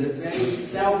way. They're very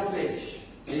selfish.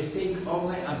 They think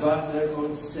only about their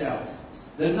own self.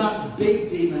 They're not big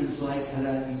demons like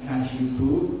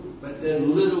Hiranyakashipu, but they're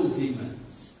little demons.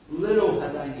 Little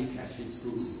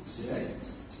Hiranyakashipus, right?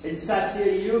 In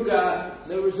Satya Yuga,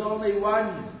 there was only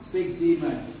one big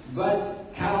demon.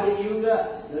 But Kali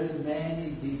Yuga, there are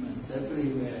many demons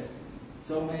everywhere.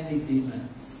 So many demons.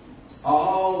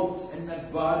 All in the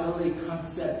bodily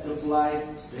concept of life.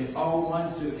 They all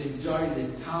want to enjoy the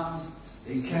tongue.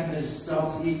 They cannot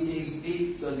stop eating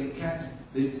meat, so they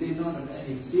don't have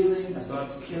any feeling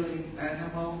about killing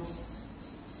animals.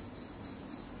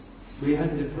 We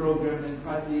had the program in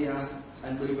Pattaya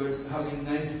and we were having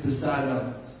nice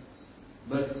prasadam.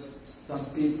 But some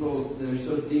people, they're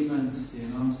so demons, you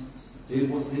know, they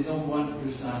don't want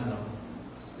prasadam.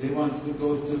 They want to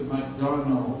go to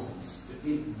McDonald's to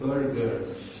eat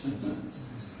burgers.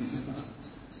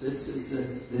 This is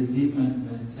the demon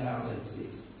mentality.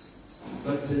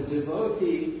 But the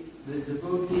devotee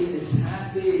is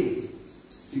happy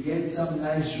to get some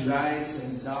nice rice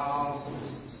and dal.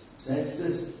 That's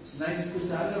the nice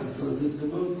prasadam for the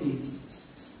devotee.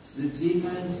 The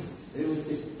demons, they would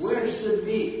say, where's the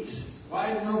meat?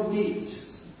 Why no meat?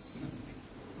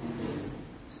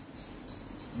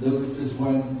 There was this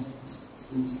one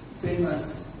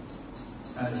famous,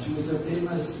 she was a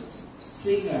famous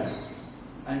singer,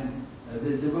 and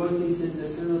the devotees in the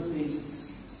Philippines,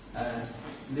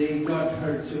 they got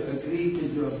her to agree to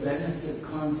do a benefit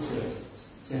concert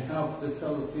to help the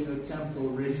Filipino temple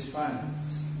raise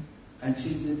funds. And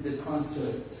she did the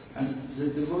concert. And the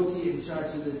devotee in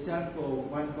charge of the temple,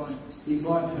 at one point, he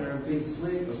bought her a big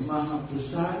plate of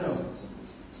Mahaprasadam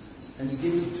and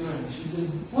gave it to her. And she said,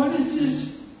 what is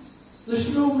this?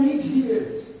 There's no meat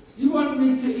here. You want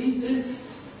me to eat this?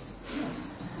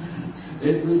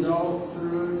 It was all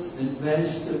fruits and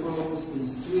vegetables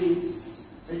and sweets.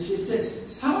 And she said,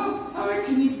 how I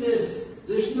can eat this?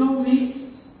 There's no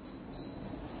meat.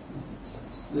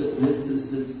 This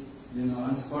is the,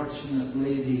 unfortunate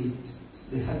lady.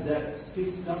 They had that,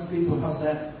 some people have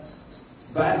that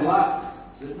bad luck.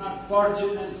 They're not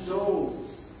fortunate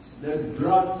souls. They're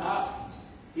brought up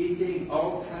eating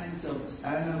all kinds of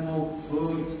animal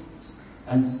food,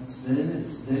 and then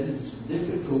it's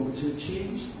difficult to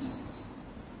change them.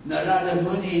 Narada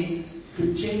Muni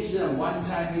could change them. One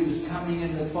time he was coming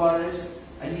in the forest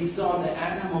and he saw the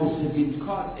animals had been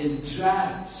caught in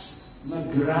traps.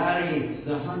 Magrari,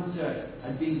 the hunter,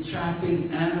 had been trapping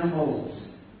animals,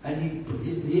 and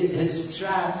his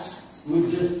traps would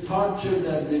just torture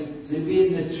them. They'd be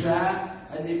in the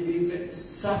trap and they'd be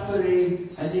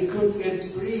suffering and they couldn't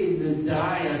get free and they'd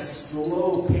die a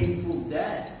slow, painful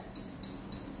death.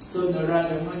 So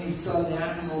Narada Muni saw the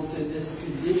animals in this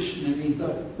condition and he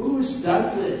thought, who's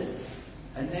done this?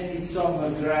 And then he saw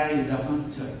Magrari the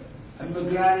hunter. And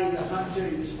Magrari the hunter,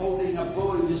 he was holding a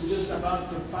bow, he was just about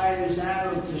to fire his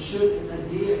arrow to shoot at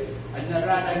the deer. And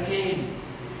Narada came,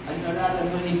 and Narada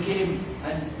Muni came,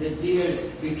 and the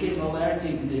deer became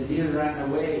alerting, and the deer ran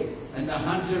away. And the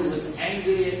hunter was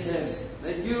angry at him,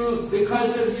 that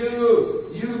because of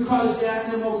you caused the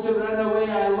animal to run away.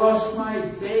 I lost my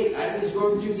bait. I was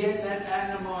going to get that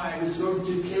animal, I was going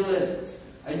to kill it,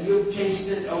 and you've chased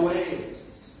it away.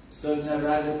 So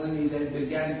Narada Muni then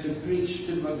began to preach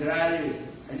to Magrari,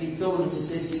 and he told him, he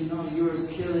said, you're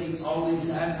killing all these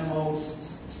animals.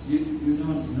 You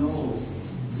don't know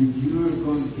that you're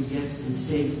going to get the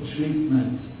same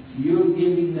treatment. You're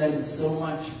giving them so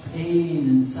much pain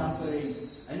and suffering.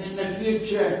 And in the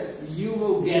future, you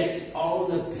will get all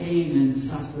the pain and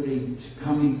suffering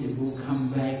it will come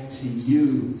back to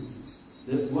you.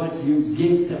 That what you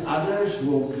give to others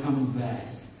will come back.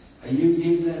 And you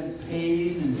give them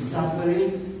pain and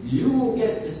suffering, you will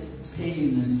get the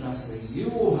pain and suffering. You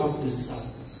will have to suffer.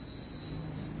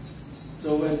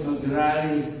 So when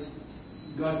Magrari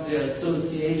got the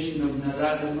association of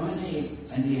Narada Muni,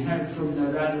 and he heard from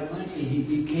Narada Muni, he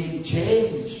became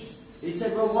changed. He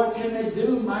said, well, what can I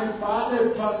do? My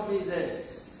father taught me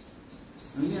this.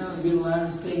 And, we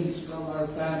learn things from our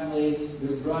family.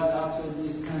 We're brought up in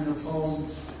these kind of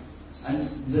homes. And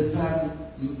the family,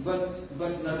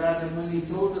 but Narada Muni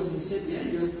told him, he said, yeah,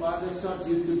 your father taught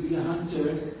you to be a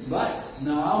hunter, but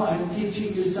now I'm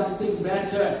teaching you something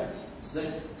better,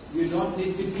 that you don't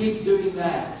need to keep doing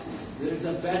that. There's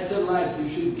a better life. You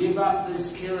should give up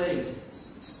this killing.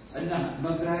 And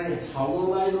Magrari, how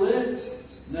will I live?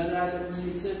 Narada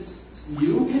Muni said,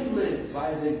 you can live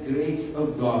by the grace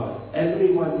of God.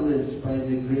 Everyone lives by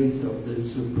the grace of the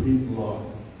Supreme Lord.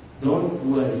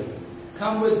 Don't worry.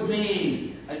 Come with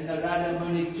me. And Narada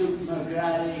Muni took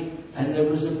Magrari, and there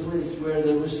was a place where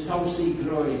there was tulsi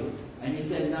growing. And he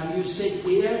said, now you sit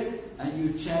here and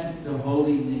you chant the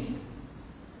holy name.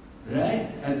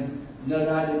 Right? And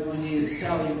Narada Muni is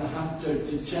telling the hunter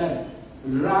to chant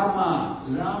Rama,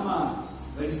 Rama.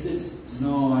 But he said,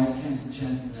 no, I can't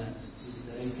chant that. He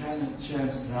said, I cannot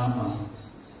chant Rama.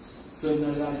 So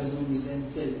Narada Muni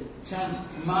then said,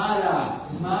 chant Mara,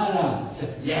 Mara. He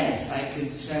said, yes, I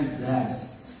can chant that.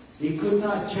 He could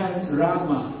not chant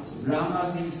Rama.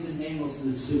 Rama means the name of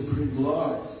the Supreme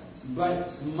Lord.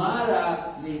 But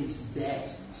Mara means death.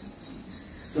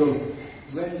 So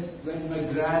when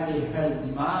Magrani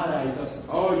heard Mara, he thought,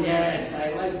 oh yes,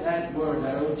 I like that word.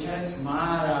 I will chant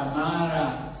Mara,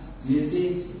 Mara. You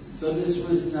see? So this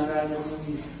was Narada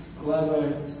Muni's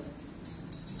clever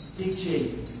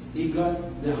teaching. He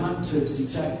got the hunter to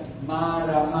chant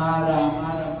Mara, Mara,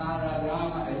 Mara, Mara,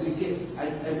 Rama.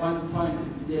 At one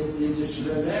point they just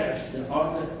reversed the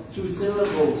order, 2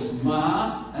 syllables,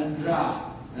 Ma and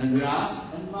Ra and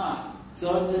Ma.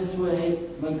 So in this way,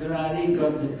 Magrani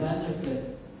got the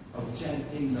benefit of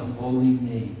chanting the holy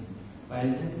name by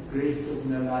the grace of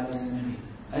Narada Muni.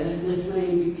 And in this way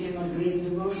he became a great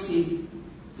devotee.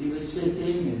 He was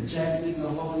sitting and chanting the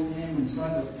holy name in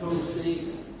front of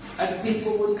Tulsi, and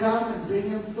people would come and bring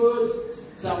him food.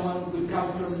 Someone would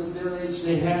come from the village,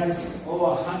 they heard, oh,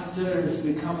 a hunter has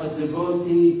become a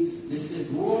devotee. They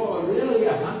said, whoa, really,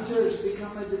 a hunter has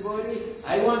become a devotee?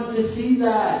 I want to see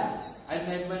that. And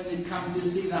then when they come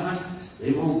to see the hunt,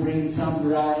 they will bring some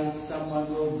rice,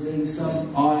 someone will bring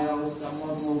some oil,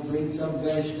 someone will bring some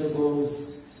vegetables.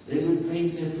 They would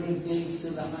bring different things to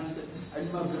the hunter. And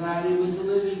Magrani was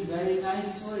living very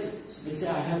nicely. They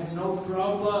said, I have no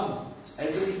problem.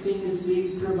 Everything is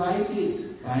being provided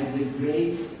by the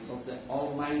grace of the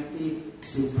Almighty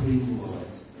Supreme Lord.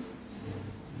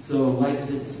 So like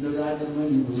the Narada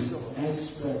Muni was so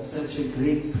expert, such a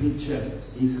great preacher,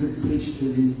 he could preach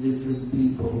to these different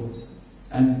people.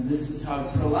 And this is how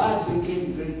Prahlad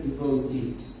became great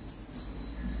devotee.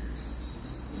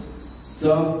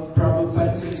 So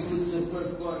Prabhupada concludes the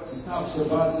purport and talks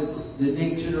about the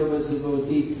nature of a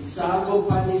devotee.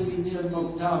 Sarvopadi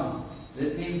vinirmuktam.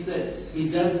 That means that he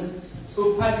doesn't,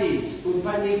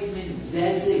 upadis mean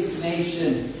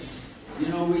designations. You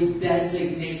know, we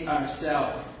designate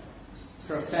ourselves.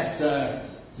 Professor,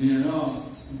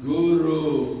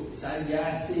 guru,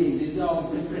 sannyasi, these are all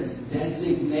different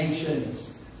designations.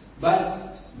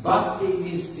 But bhakti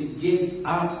means to give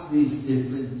up these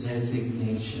different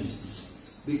designations.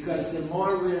 Because the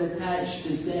more we're attached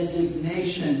to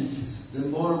designations, the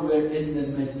more we're in the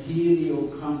material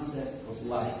concept of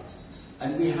life.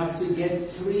 And we have to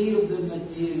get free of the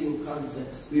material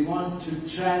concept. We want to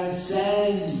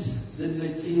transcend the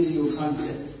material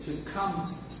concept, to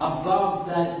come above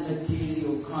that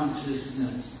material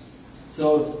consciousness.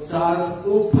 So, sarv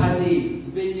upadi,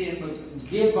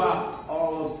 give up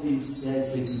all of these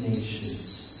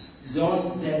designations.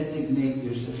 Don't designate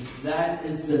yourself. That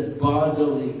is the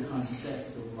bodily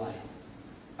concept of life.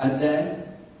 And then,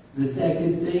 the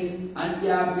second thing,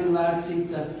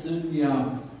 anyabilasita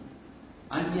sunyam.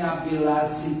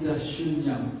 Anyabilasita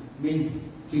shunyam means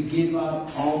to give up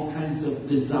all kinds of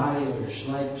desires,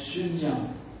 like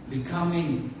shunyam,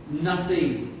 becoming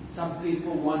nothing. Some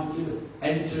people want to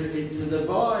enter into the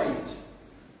void.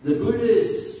 The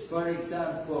Buddhists, for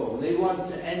example, they want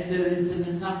to enter into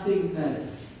the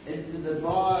nothingness, into the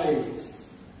void.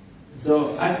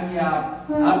 So, anya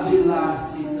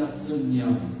abhilasita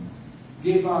sunyam.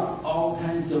 Give up all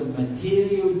kinds of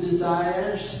material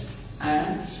desires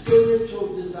and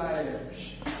spiritual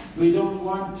desires. We don't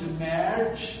want to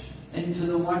merge into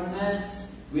the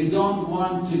oneness. We don't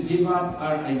want to give up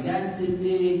our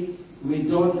identity. We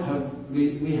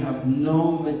have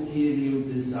no material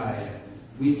desire.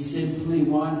 We simply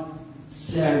want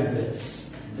service.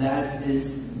 That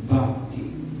is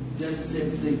bhakti. Just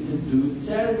simply to do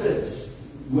service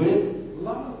with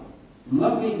love.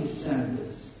 Loving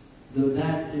service. Though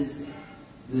that is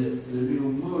the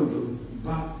real mode of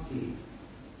bhakti.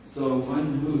 So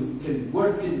one who can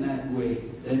work in that way,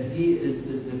 then he is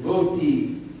the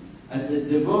devotee. And the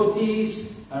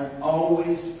devotees are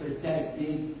always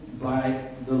protected by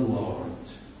the Lord.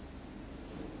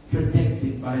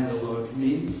 Protected by the Lord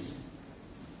means,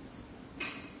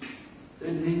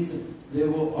 it means that they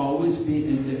will always be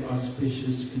in the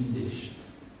auspicious condition.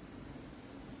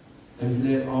 If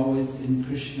they're always in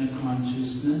Krishna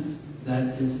consciousness,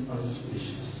 that is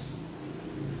auspicious.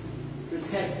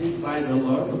 Protected by the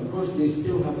Lord, of course they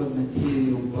still have a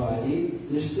material body,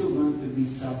 they're still going to be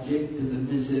subject to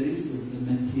the miseries of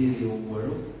the material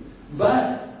world,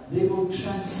 but they will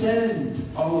transcend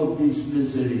all of these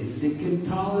miseries. They can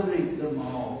tolerate them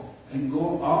all and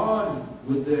go on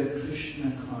with their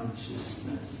Krishna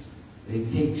consciousness. They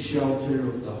take shelter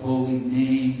of the holy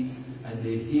name, and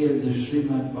they hear the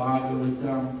Srimad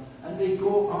Bhagavatam, and they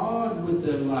go on with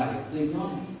their life. They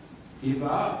don't give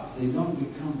up, they don't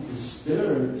become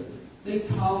disturbed, they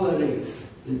tolerate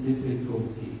the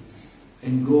difficulties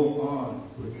and go on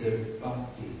with their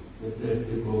bhakti, with their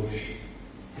devotion.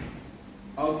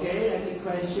 Okay, any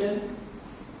question?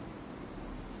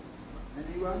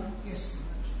 Anyone? Yes.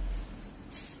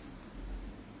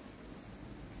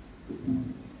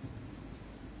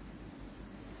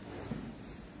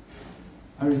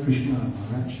 Hare Krishna,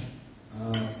 Maharaj.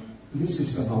 This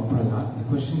is about Prahlad. The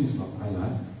question is about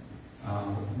Prahlad.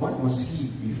 What was he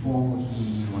before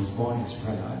he was born as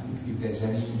Prahlad? If there's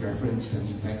any reference,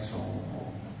 any facts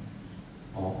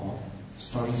or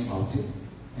stories about it.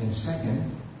 And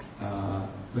second,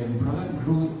 when Prahlad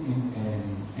grew in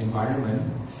an environment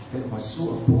that was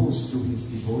so opposed to his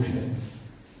devotion,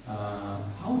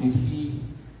 how did he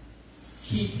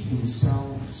keep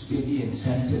himself steady and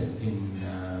centered in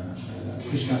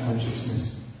Krishna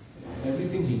consciousness?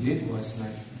 Everything he did was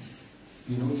like,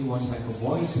 he was like a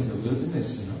voice in the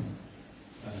wilderness,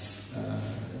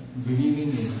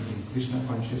 believing in Krishna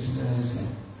consciousness and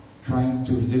trying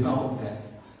to live out that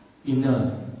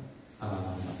inner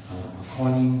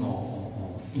calling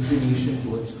or inclination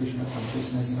towards Krishna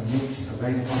consciousness amidst a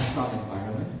very hostile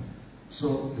environment.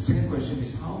 So the second question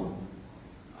is, how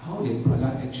did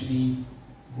Prahlad actually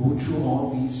go through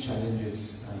all these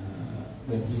challenges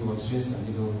when he was just a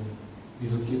little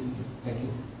kid? Thank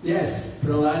you. Yes,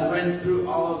 Prahlad went through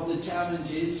all of the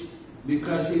challenges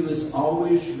because he was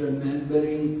always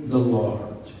remembering the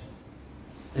Lord.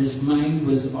 His mind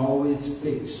was always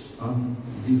fixed on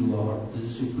the Lord, the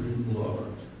Supreme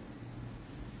Lord.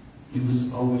 He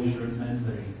was always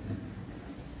remembering Him.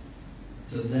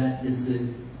 So that is the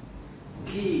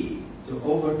key to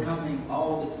overcoming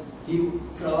all the...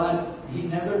 Prahlad, he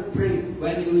never prayed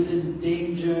when he was in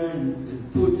danger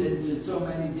and put into so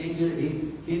many dangers.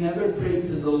 He never prayed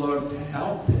to the Lord to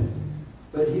help him,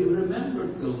 but he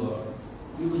remembered the Lord.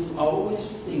 He was always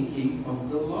thinking of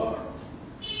the Lord.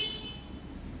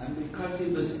 And because he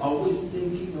was always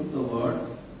thinking of the Lord,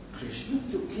 Krishna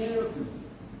took care of him.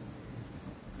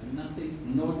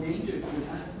 And no danger could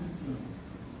happen to him.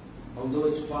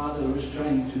 Although his father was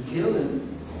trying to kill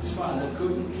him, his father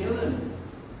couldn't kill him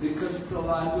because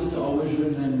Prahlad was always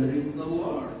remembering the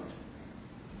Lord.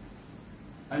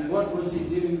 And what was he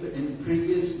doing in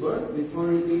previous birth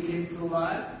before he became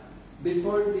Prahlad?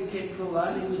 Before he became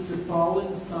Prahlad, he was the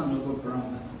fallen son of a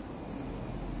Brahmin.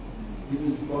 He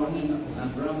was born in a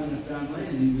Brahmana family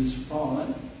and he was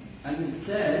fallen. And it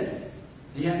said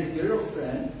he had a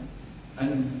girlfriend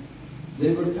and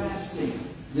they were fasting.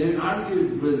 They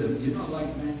argued with him,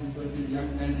 like men and women,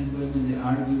 young men and women, they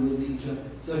argue with each other.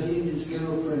 So he and his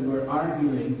girlfriend were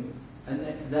arguing. And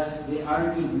they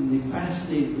argued and they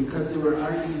fasted because they were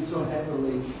arguing so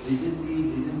heavily. They didn't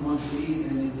eat, they didn't want to eat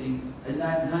anything. And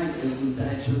that night it was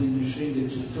actually Nrsimha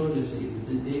Chaturdasi, it was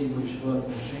the day in which Lord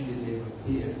Nrsimhadev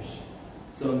appears.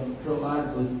 So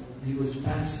Prahlad was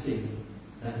fasting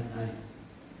that night.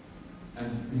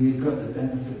 And he got the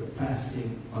benefit of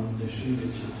fasting on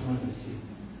Nrsimha Chaturdasi.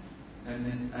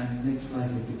 And next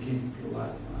life he became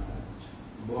Prahlad Maharaj,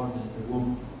 born in the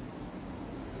womb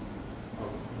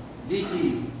of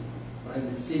Diti, by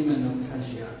the semen of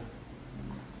Kashya.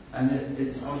 And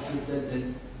it's also said that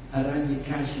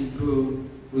Hiranyakashipu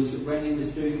was, when he was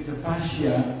doing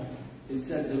tapasya, it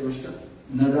said there were some,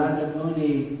 Narada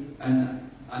Muni and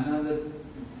another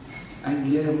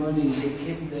Angira Muni, they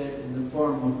came there in the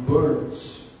form of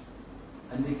birds.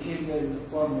 And they came there in the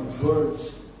form of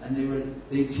birds, and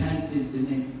they chanted the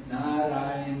name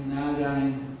Narayan,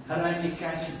 Narayan.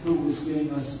 Hiranyakashipu was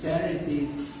doing austerities,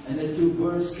 and the two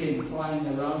birds came flying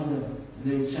around him.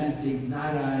 They were chanting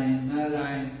Narayan,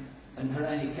 Narayan, and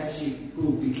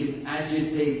Hiranyakashipu became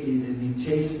agitated and he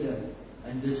chased them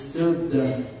and disturbed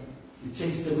them. He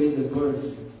chased away the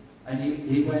birds, and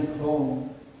he went home,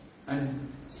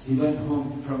 and he went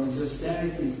home from his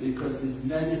austerities because his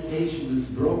meditation was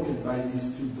broken by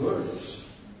these two birds.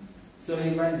 So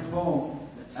he went home,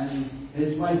 and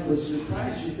his wife was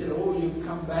surprised. She said, "Oh, you've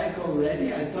come back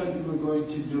already? I thought you were going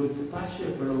to do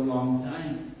tapasya for a long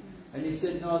time." And he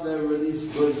said, "No, there were these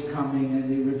birds coming and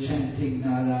they were chanting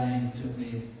Narayan to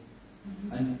me."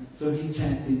 And so he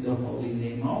chanted the holy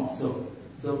name also.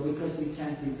 So because he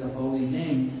chanted the holy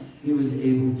name, he was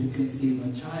able to conceive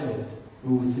a child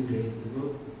who was a great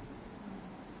devotee.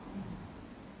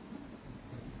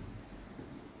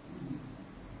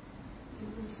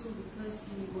 Because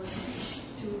he was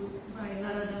by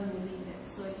Narada Muni,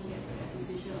 that's why he had the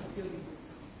association of pure devotees.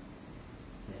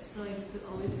 That's why he could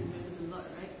always remember the Lord,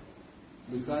 right?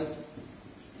 Because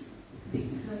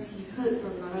Because he heard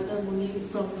from Narada Muni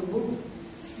from the womb.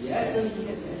 Yes. So he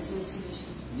had the association.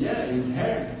 Yeah, he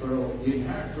heard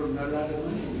from Narada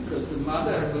Muni because the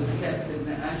mother was kept in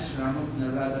the ashram of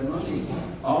Narada Muni.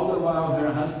 All the while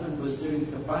her husband was doing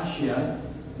tapasya,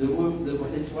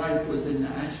 his wife was in the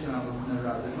ashram of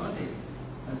Narada Muni.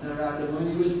 And Narada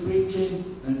Muni was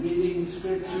preaching and reading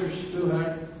scriptures to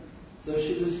her, so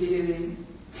she was hearing.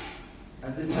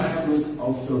 At the time was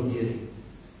also hearing.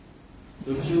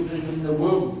 So children in the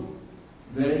womb,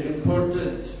 very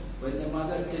important. When the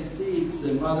mother conceives,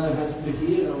 the mother has to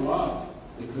hear a lot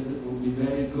because it will be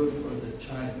very good for the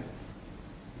child.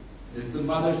 If the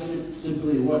mother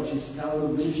simply watches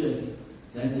television,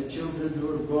 then the children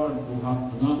who are born will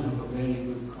not have a very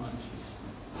good consciousness.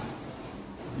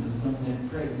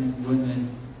 Sometimes pregnant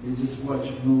women, they just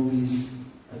watch movies,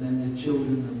 and then the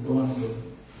children are born with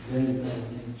very bad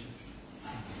natures.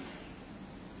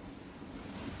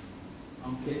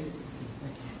 Okay?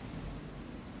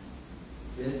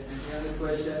 Yes, any other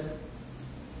question?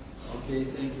 Okay,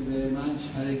 thank you very much.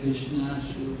 Hare Krishna,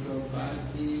 Shri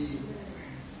Prabhupada.